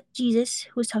 But Jesus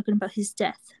was talking about his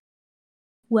death.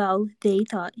 Well, they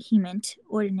thought he meant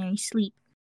ordinary sleep.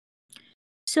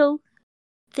 So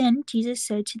then Jesus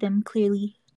said to them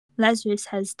clearly, Lazarus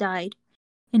has died,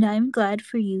 and I am glad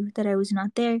for you that I was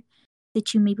not there,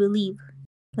 that you may believe.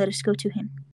 Let us go to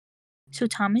him. So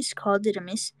Thomas, called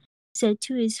Didymus, said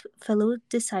to his fellow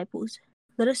disciples,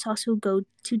 Let us also go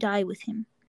to die with him.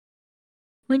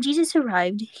 When Jesus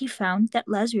arrived, he found that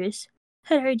Lazarus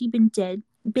had already been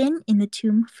in the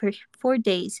tomb for 4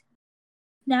 days.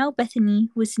 Now Bethany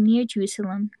was near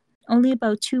Jerusalem, only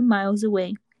about 2 miles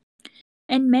away,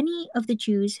 and many of the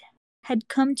Jews had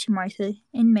come to Martha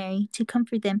and Mary to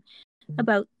comfort them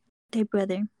about their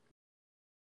brother.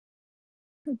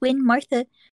 When Martha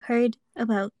heard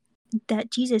about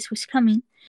that Jesus was coming,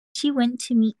 she went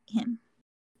to meet him,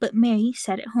 but Mary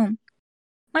sat at home.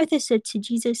 Martha said to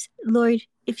Jesus, Lord,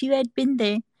 if you had been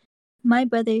there, my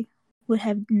brother would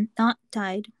have not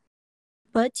died.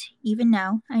 But even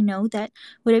now I know that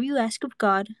whatever you ask of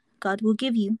God, God will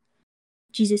give you.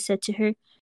 Jesus said to her,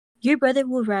 Your brother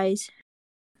will rise.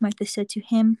 Martha said to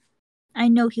him, I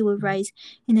know he will rise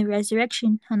in the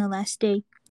resurrection on the last day.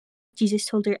 Jesus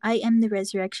told her, I am the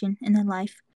resurrection and the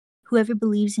life. Whoever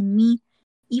believes in me,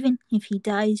 even if he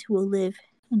dies, will live,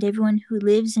 and everyone who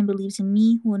lives and believes in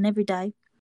me will never die.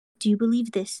 Do you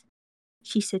believe this?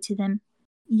 She said to them,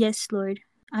 Yes, Lord.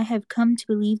 I have come to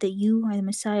believe that you are the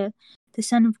Messiah, the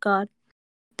Son of God,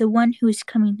 the one who is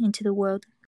coming into the world.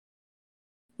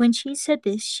 When she said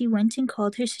this, she went and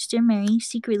called her sister Mary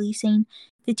secretly, saying,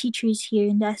 The teacher is here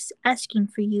and asking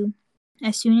for you.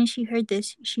 As soon as she heard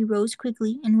this, she rose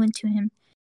quickly and went to him.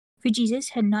 For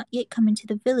Jesus had not yet come into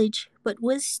the village, but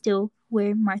was still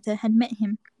where Martha had met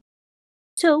him.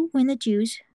 So when the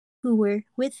Jews who were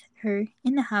with her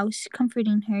in the house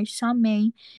comforting her saw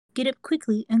Mary get up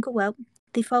quickly and go out,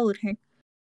 they followed her,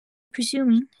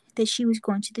 presuming that she was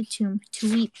going to the tomb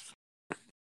to weep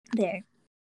there.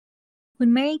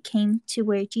 When Mary came to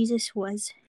where Jesus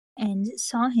was and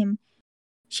saw him,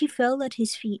 she fell at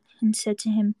his feet and said to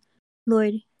him,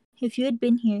 Lord, if you had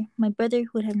been here, my brother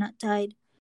would have not died.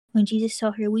 When Jesus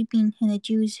saw her weeping and the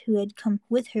Jews who had come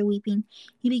with her weeping,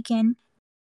 he became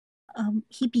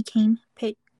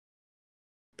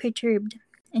perturbed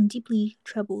and deeply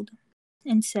troubled,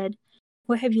 and said,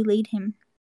 Where have you laid him?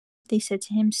 They said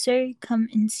to him, Sir, come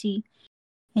and see.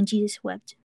 And Jesus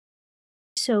wept.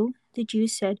 So the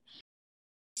Jews said,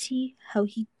 See how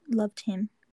he loved him.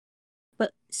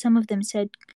 But some of them said,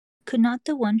 Could not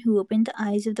the one who opened the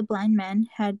eyes of the blind man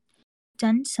have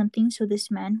done something so this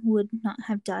man would not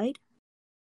have died?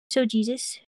 So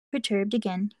Jesus, perturbed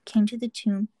again, came to the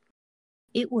tomb.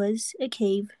 It was a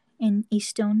cave, and a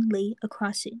stone lay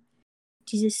across it.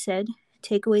 Jesus said,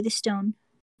 Take away the stone.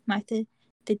 Martha,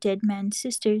 the dead man's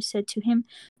sister, said to him,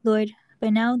 Lord, by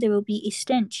now there will be a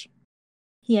stench.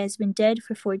 He has been dead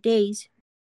for 4 days.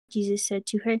 Jesus said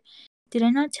to her, Did I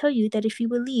not tell you that if you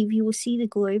believe, you will see the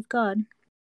glory of God?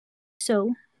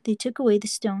 So they took away the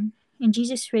stone, and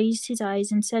Jesus raised his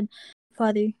eyes and said,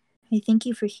 Father, I thank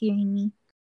you for hearing me.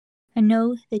 I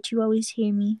know that you always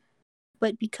hear me,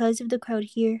 but because of the crowd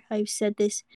here, I have said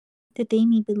this, that they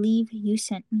may believe you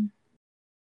sent me.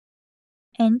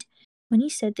 And when he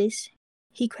said this,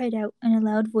 he cried out in a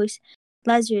loud voice,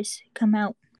 Lazarus, come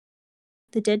out.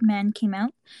 The dead man came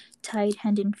out, tied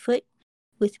hand and foot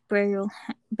with burial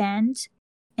bands,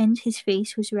 and his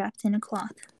face was wrapped in a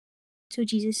cloth. So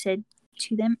Jesus said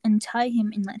to them, "Untie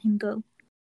him and let him go."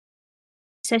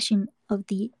 Session of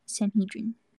the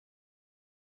Sanhedrin.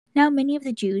 Now many of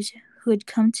the Jews who had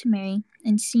come to Mary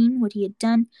and seen what he had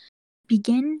done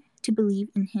began to believe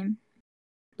in him.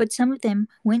 But some of them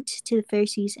went to the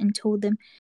Pharisees and told them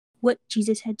what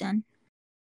Jesus had done.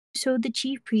 So the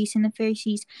chief priests and the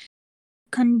Pharisees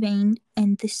convened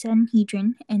in the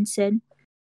Sanhedrin and said,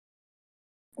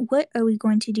 "What are we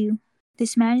going to do?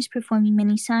 This man is performing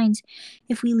many signs.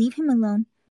 If we leave him alone,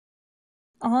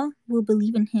 all will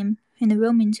believe in him, and the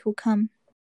Romans will come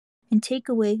and take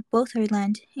away both our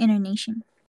land and our nation."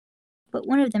 But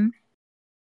one of them,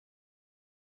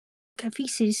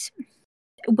 Caiaphas,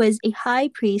 was a high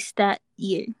priest that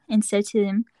year, and said to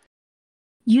them,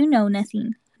 "You know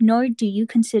nothing, nor do you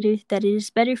consider that it is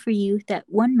better for you that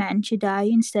one man should die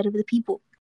instead of the people,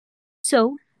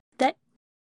 so that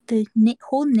the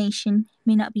whole nation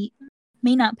may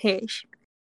not perish."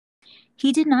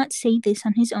 He did not say this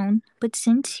on his own, but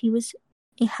since he was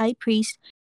a high priest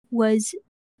was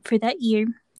for that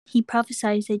year, he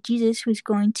prophesied that Jesus was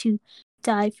going to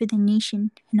die for the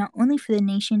nation, not only for the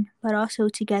nation, but also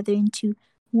to gather into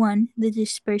one the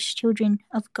dispersed children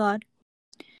of God.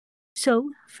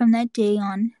 So, from that day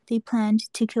on, they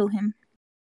planned to kill him.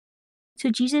 So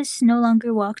Jesus no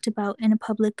longer walked about in a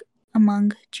public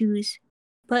among Jews,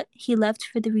 but he left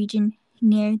for the region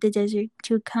near the desert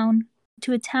to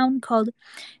a town called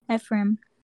Ephraim,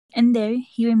 and there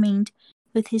he remained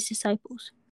with his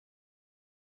disciples.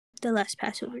 The last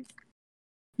Passover.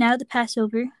 Now the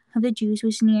Passover of the Jews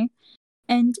was near,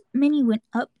 and many went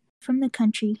up from the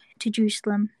country to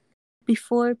Jerusalem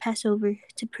before Passover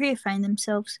to purify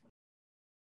themselves.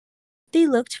 They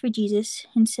looked for Jesus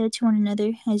and said to one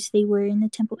another as they were in the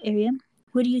temple area,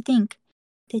 "What do you think?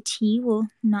 That he will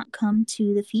not come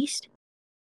to the feast?"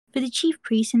 For the chief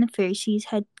priests and the Pharisees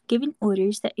had given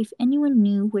orders that if anyone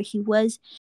knew where he was,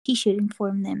 he should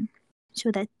inform them,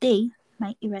 so that they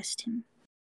might arrest him.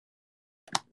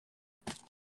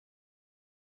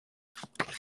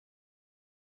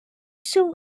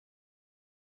 So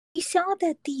we saw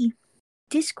that the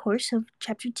discourse of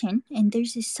chapter 10 and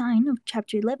there's a sign of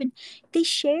chapter 11, they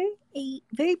share a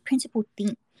very principal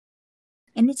theme,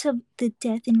 and it's of the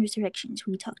death and resurrections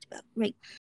we talked about, right?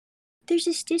 There's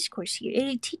this discourse here, and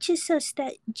it teaches us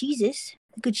that Jesus,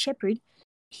 the Good Shepherd,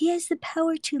 he has the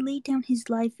power to lay down his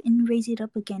life and raise it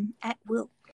up again at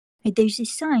will. Right? There's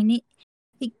this sign, it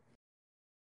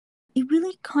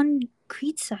really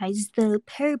concretizes the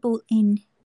parable in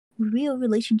real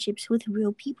relationships with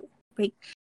real people, right?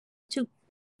 So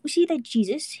we see that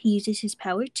Jesus, he uses his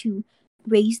power to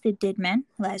raise the dead man,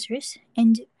 Lazarus,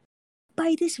 and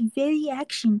by this very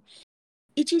action,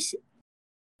 it just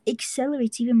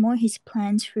accelerates even more his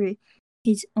plans for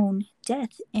his own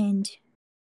death and,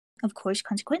 of course,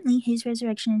 consequently, his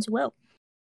resurrection as well.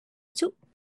 So,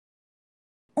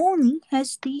 only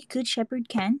as the Good Shepherd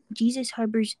can, Jesus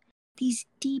harbors these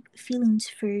deep feelings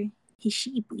for his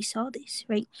sheep. We saw this,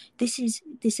 right? This is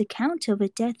this account of a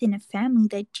death in a family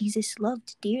that Jesus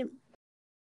loved dearly.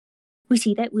 We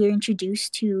see that we're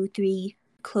introduced to three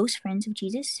close friends of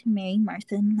Jesus, Mary,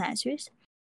 Martha, and Lazarus.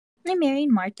 And Mary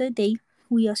and Martha,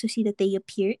 we also see that they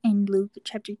appear in Luke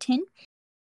chapter 10,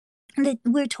 and that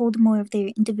we're told more of their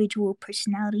individual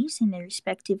personalities and their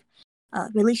respective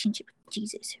relationship with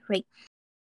Jesus, right?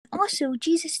 Also,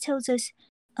 Jesus tells us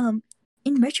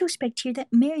in retrospect here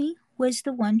that Mary was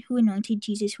the one who anointed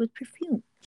Jesus with perfume.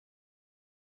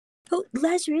 So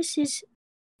Lazarus is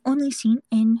only seen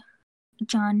in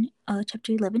John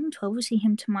chapter 11 and 12. We'll see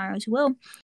him tomorrow as well.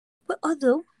 But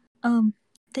although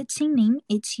that same name,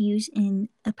 it's used in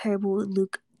a parable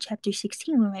Luke chapter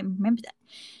 16, we might remember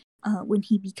that, when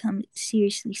he becomes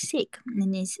seriously sick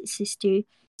and his sister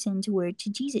sends word to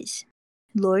Jesus,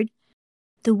 "Lord,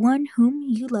 the one whom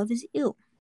you love is ill."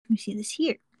 We see this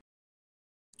here.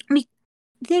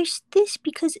 There's this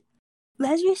because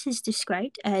Lazarus is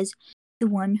described as the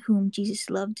one whom Jesus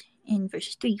loved in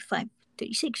verses 3, 5,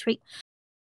 36, right?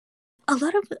 A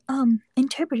lot of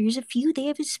interpreters, they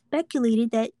have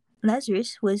speculated that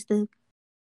Lazarus was the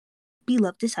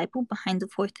beloved disciple behind the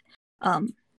fourth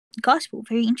gospel.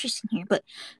 Very interesting here, but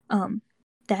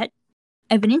that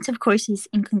evidence, of course, is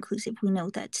inconclusive. We know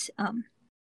that's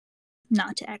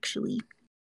not actually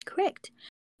correct.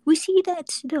 We see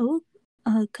that, though,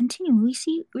 continuing, we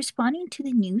see responding to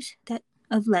the news that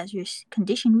of Lazarus'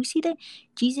 condition, we see that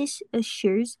Jesus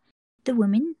assures the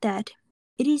women that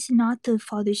it is not the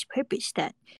Father's purpose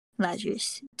that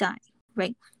Lazarus die,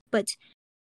 right? But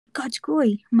God's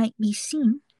glory might be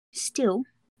seen still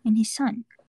and his son.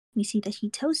 We see that he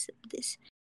tells them this.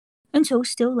 And so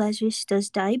still Lazarus does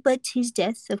die, but his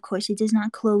death, of course, it does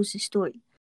not close the story.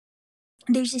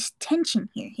 There's this tension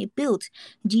here. It builds.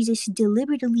 Jesus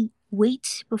deliberately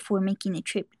waits before making a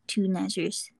trip to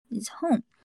Nazareth's home.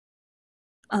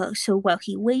 So while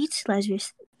he waits,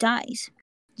 Lazarus dies.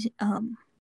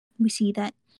 We see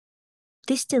that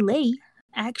this delay,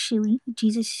 actually,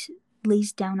 Jesus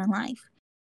lays down alive.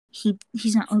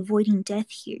 He's not avoiding death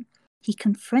here. He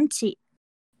confronts it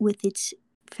with its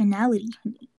finality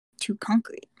to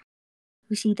conquer it.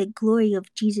 We see the glory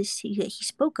of Jesus that he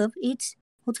spoke of, it's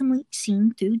ultimately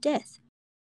seen through death.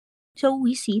 So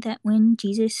we see that when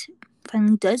Jesus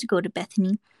finally does go to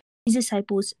Bethany, his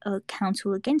disciples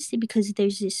counsel against it because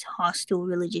there's this hostile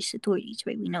religious authorities,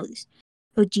 right? We know this.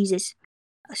 So Jesus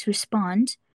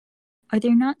responds, "Are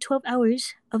there not 12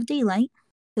 hours of daylight?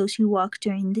 Those who walk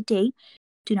during the day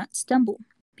do not stumble,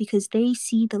 because they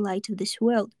see the light of this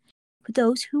world. But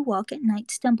those who walk at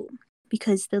night stumble,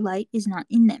 because the light is not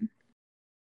in them."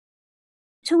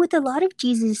 So with a lot of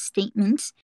Jesus'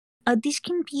 statements, this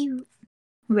can be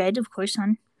read, of course,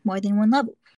 on more than one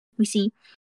level. We see,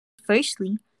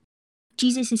 firstly,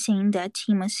 Jesus is saying that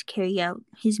he must carry out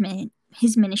his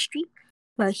ministry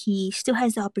while he still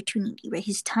has the opportunity, right?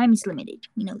 His time is limited,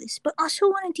 we know this. But also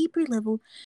on a deeper level,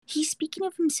 he's speaking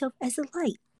of himself as a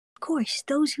light. Of course,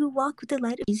 those who walk with the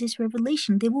light of Jesus'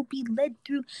 revelation, they will be led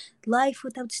through life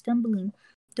without stumbling.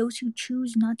 Those who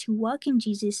choose not to walk in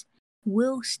Jesus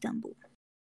will stumble.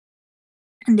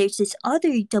 And there's this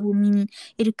other double meaning.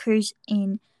 It occurs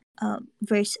in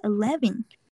verse 11.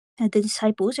 The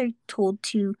disciples are told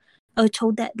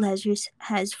that Lazarus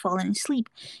has fallen asleep,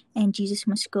 and Jesus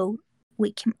must go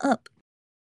wake him up.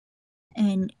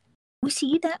 And we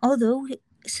see that although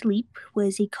sleep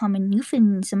was a common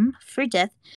euphemism for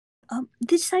death, the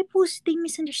disciples, they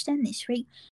misunderstand this, right?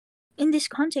 In this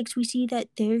context, we see that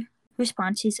their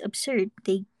response is absurd.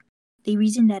 They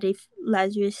reason that if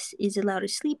Lazarus is allowed to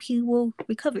sleep, he will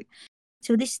recover.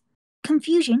 So this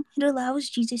confusion, it allows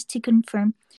Jesus to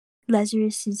confirm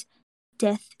Lazarus's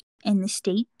death and the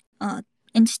state,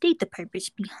 and state the purpose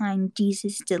behind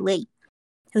Jesus' delay.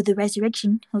 So the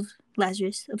resurrection of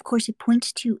Lazarus, of course, it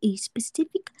points to a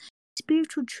specific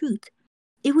spiritual truth.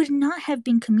 It would not have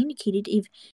been communicated if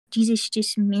Jesus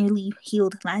just merely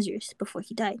healed Lazarus before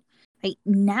he died. Right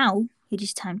now, it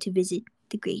is time to visit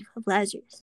the grave of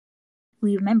Lazarus.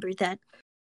 We remember that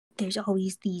there's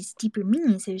always these deeper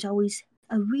meanings. There's always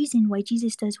a reason why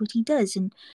Jesus does what he does,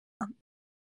 and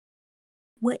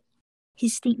what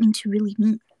his statements really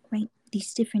mean, right?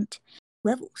 These different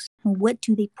levels, and what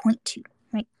do they point to,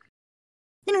 right?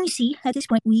 Then we see, at this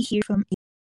point, we hear from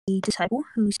a disciple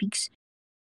who speaks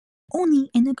only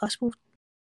in the Gospel of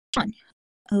John.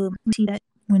 We see that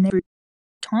whenever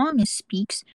Thomas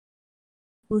speaks,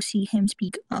 we'll see him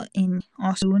speak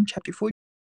also in chapter 14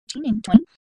 and 20.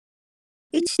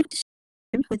 It's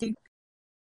whether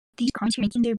these comments are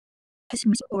making their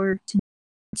pessimistic or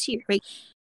sincere, right?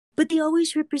 But they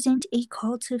always represent a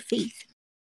call to faith.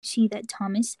 See that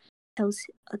Thomas tells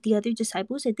the other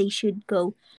disciples that they should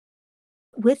go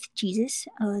with Jesus,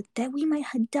 that we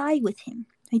might die with him.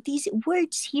 Right? These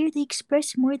words here, they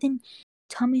express more than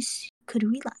Thomas could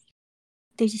realize.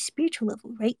 There's a spiritual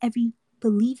level, right? Every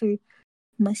believer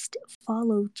must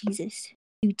follow Jesus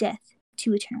to death,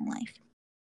 to eternal life.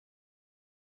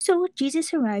 So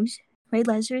Jesus arrives, right?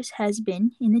 Lazarus has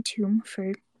been in the tomb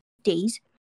for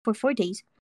 4 days.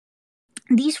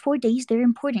 These 4 days, they're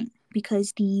important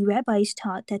because the rabbis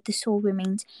taught that the soul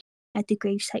remains at the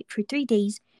gravesite for 3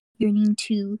 days, yearning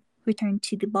to return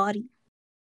to the body.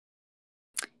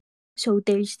 So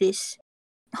there's this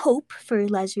hope for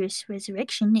Lazarus'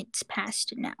 resurrection. It's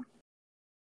past now.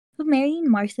 But Mary and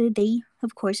Martha, they,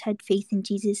 of course, had faith in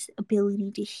Jesus'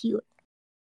 ability to heal.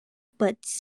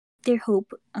 But their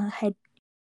hope had,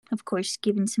 of course,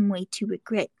 given some way to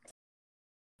regret.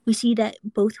 We see that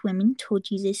both women told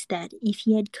Jesus that if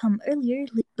he had come earlier,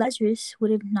 Lazarus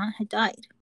would have not had died.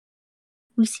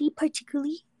 We see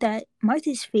particularly that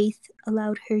Martha's faith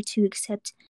allowed her to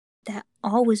accept that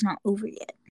all was not over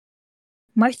yet.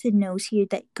 Martha knows here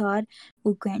that God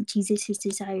will grant Jesus his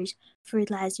desires for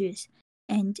Lazarus,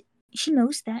 and she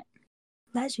knows that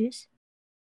Lazarus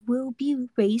will be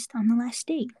raised on the last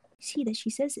day. See that she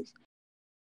says this.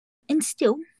 And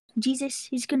still, Jesus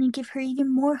is going to give her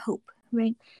even more hope,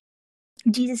 right?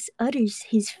 Jesus utters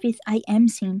his fifth I am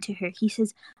saying to her. He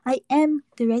says, I am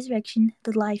the resurrection,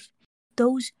 the life.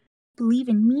 Those believe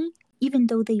in me, even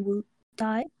though they will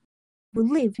die, will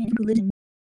live, and who lives in me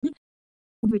will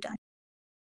never die.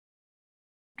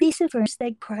 This affirms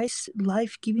that Christ's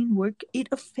life-giving work, it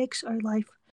affects our life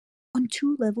on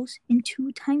two levels in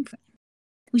two time frames.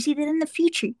 We see that in the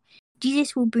future,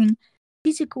 Jesus will bring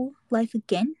physical life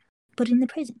again, but in the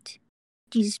present,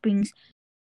 Jesus brings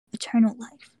eternal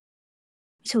life.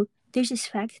 So there's this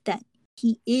fact that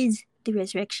he is the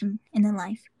resurrection and the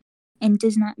life, and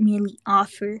does not merely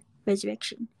offer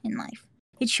resurrection and life.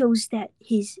 It shows that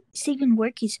his saving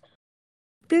work is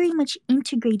very much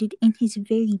integrated in his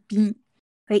very being,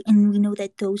 right? And we know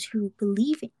that those who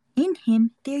believe in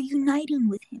him, they're uniting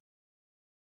with him.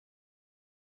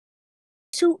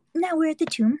 So now we're at the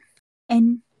tomb,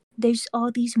 and there's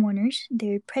all these mourners,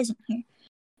 they're present here.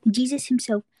 Jesus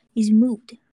himself is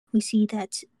moved. We see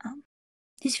that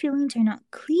his feelings are not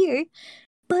clear,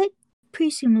 but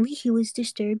presumably he was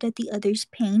disturbed at the others'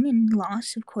 pain and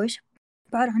loss, of course,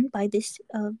 brought on by this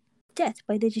death,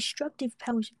 by the destructive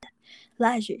powers of death,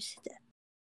 Lazarus' death.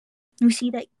 We see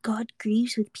that God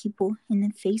grieves with people in the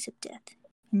face of death,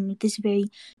 and this very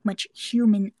much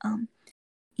human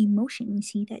emotion. We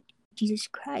see that Jesus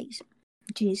cries,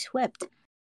 Jesus wept,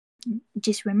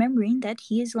 just remembering that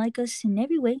he is like us in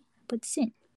every way but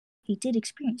sin. He did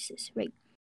experience this, right?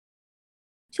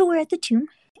 So we're at the tomb,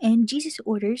 and Jesus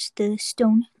orders the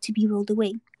stone to be rolled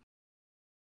away.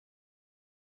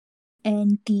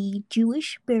 And the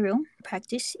Jewish burial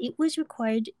practice, it was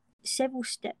required several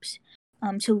steps.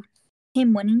 So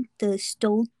him wanting the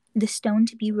stone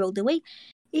to be rolled away,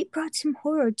 it brought some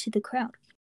horror to the crowd.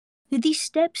 These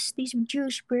steps, these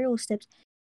Jewish burial steps,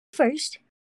 first,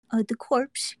 the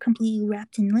corpse, completely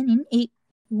wrapped in linen, it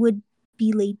would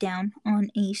be laid down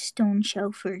on a stone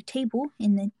shelf or table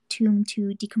in the tomb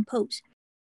to decompose.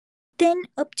 Then,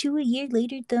 up to a year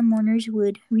later, the mourners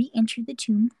would re-enter the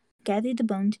tomb, gather the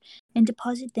bones, and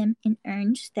deposit them in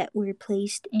urns that were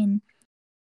placed in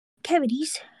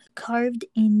cavities carved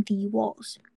in the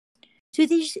walls. So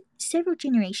there's several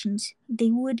generations, they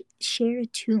would share a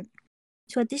tomb.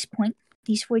 So at this point,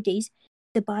 these 4 days,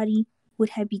 the body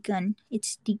would have begun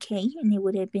its decay, and it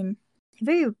would have been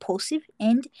very repulsive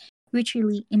and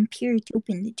ritually impure to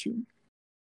open the tomb.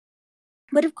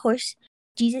 But of course,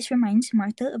 Jesus reminds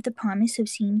Martha of the promise of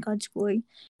seeing God's glory,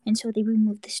 and so they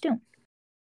remove the stone.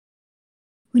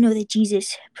 We know that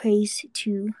Jesus prays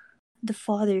to the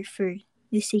Father for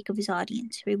the sake of his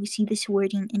audience, right? We see this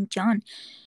wording in John,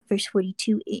 verse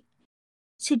 42. It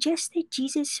suggests that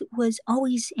Jesus was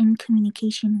always in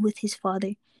communication with his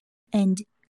Father, and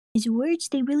his words,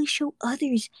 they really show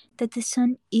others that the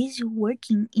Son is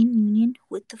working in union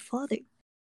with the Father.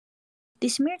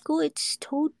 This miracle, it's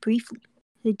told briefly.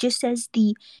 Just as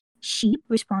the sheep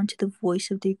respond to the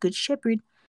voice of their good shepherd,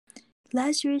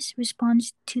 Lazarus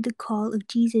responds to the call of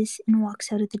Jesus and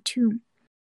walks out of the tomb.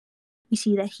 We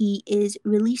see that he is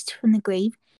released from the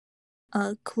grave,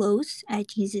 close at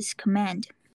Jesus' command.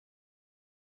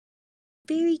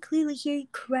 Very clearly here,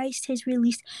 Christ has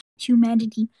released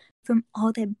humanity from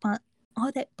all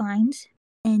that binds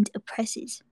and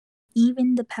oppresses,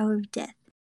 even the power of death.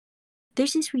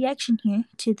 There's this reaction here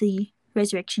to the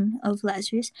resurrection of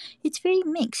Lazarus. It's very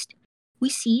mixed. We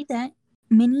see that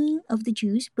many of the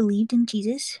Jews believed in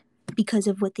Jesus because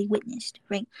of what they witnessed,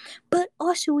 right? But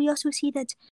also, we also see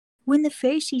that when the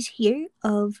Pharisees hear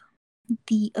of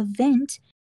the event,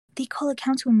 they call a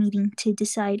council meeting to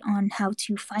decide on how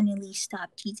to finally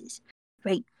stop Jesus,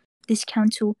 right? This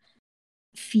council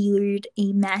feared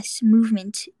a mass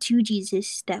movement to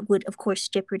Jesus that would, of course,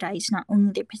 jeopardize not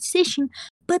only their position,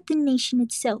 but the nation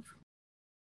itself.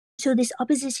 So this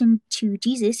opposition to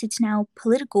Jesus, it's now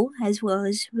political as well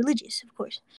as religious, of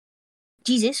course.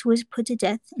 Jesus was put to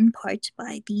death in part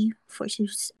by the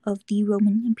forces of the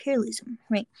Roman imperialism,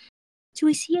 right? So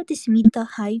we see at this meeting, the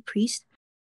high priest,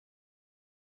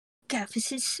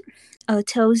 Caiaphas,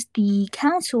 tells the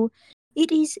council,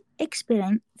 it is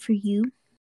expedient for you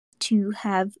to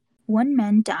have one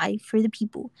man die for the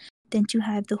people than to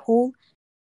have the whole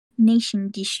nation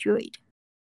destroyed.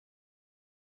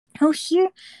 Now here,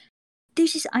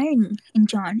 there's this irony in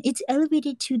John. It's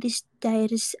elevated to this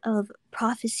status of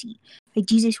prophecy. Like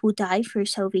Jesus will die for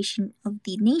salvation of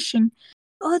the nation,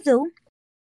 although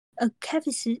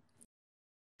Caiaphas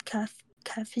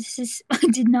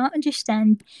did not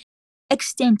understand the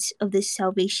extent of this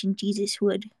salvation Jesus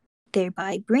would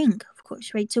thereby bring, of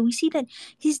course, right? So we see that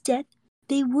his death,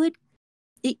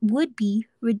 it would be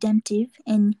redemptive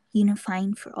and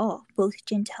unifying for all, both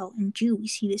Gentile and Jew. We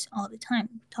see this all the time.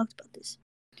 We talked about this.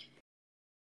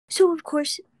 So, of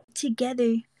course,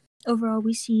 together, overall,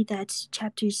 we see that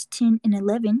chapters 10 and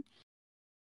 11,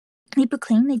 they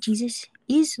proclaim that Jesus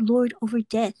is Lord over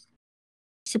death,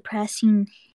 surpassing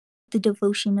the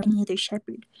devotion of any other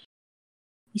shepherd.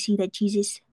 We see that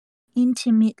Jesus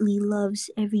intimately loves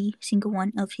every single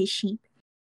one of his sheep.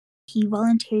 he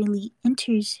voluntarily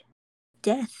enters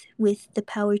death with the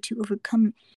power to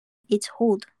overcome its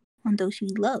hold on those we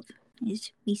love,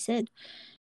 as we said.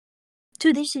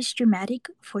 So this is dramatic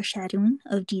foreshadowing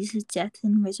of Jesus' death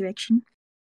and resurrection.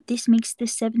 This makes the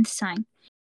seventh sign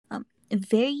a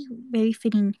very, very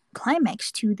fitting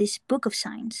climax to this book of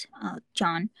signs,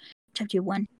 John chapter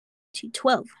 1 to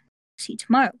 12. See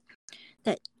tomorrow.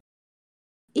 That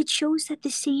it shows that the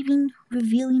saving,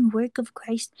 revealing work of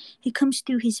Christ, it comes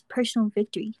through his personal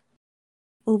victory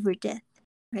over death,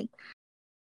 right?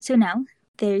 So now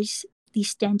there's these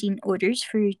standing orders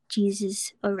for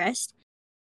Jesus' arrest,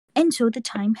 and so the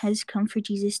time has come for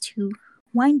Jesus to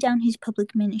wind down his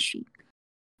public ministry.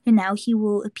 And now he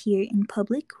will appear in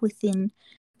public within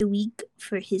the week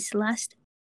for his last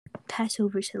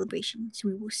Passover celebrations,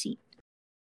 we will see.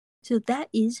 So that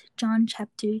is John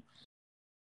chapter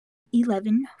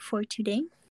 11 for today.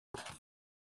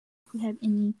 If you have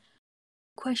any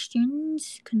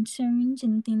questions, concerns,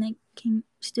 anything that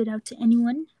stood out to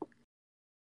anyone,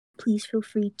 please feel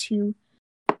free to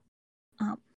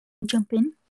jump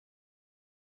in.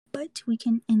 But we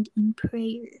can end in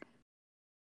prayer.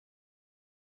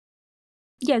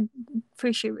 Yeah,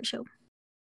 for sure, Rochelle.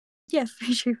 Yeah, for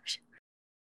sure, Rochelle.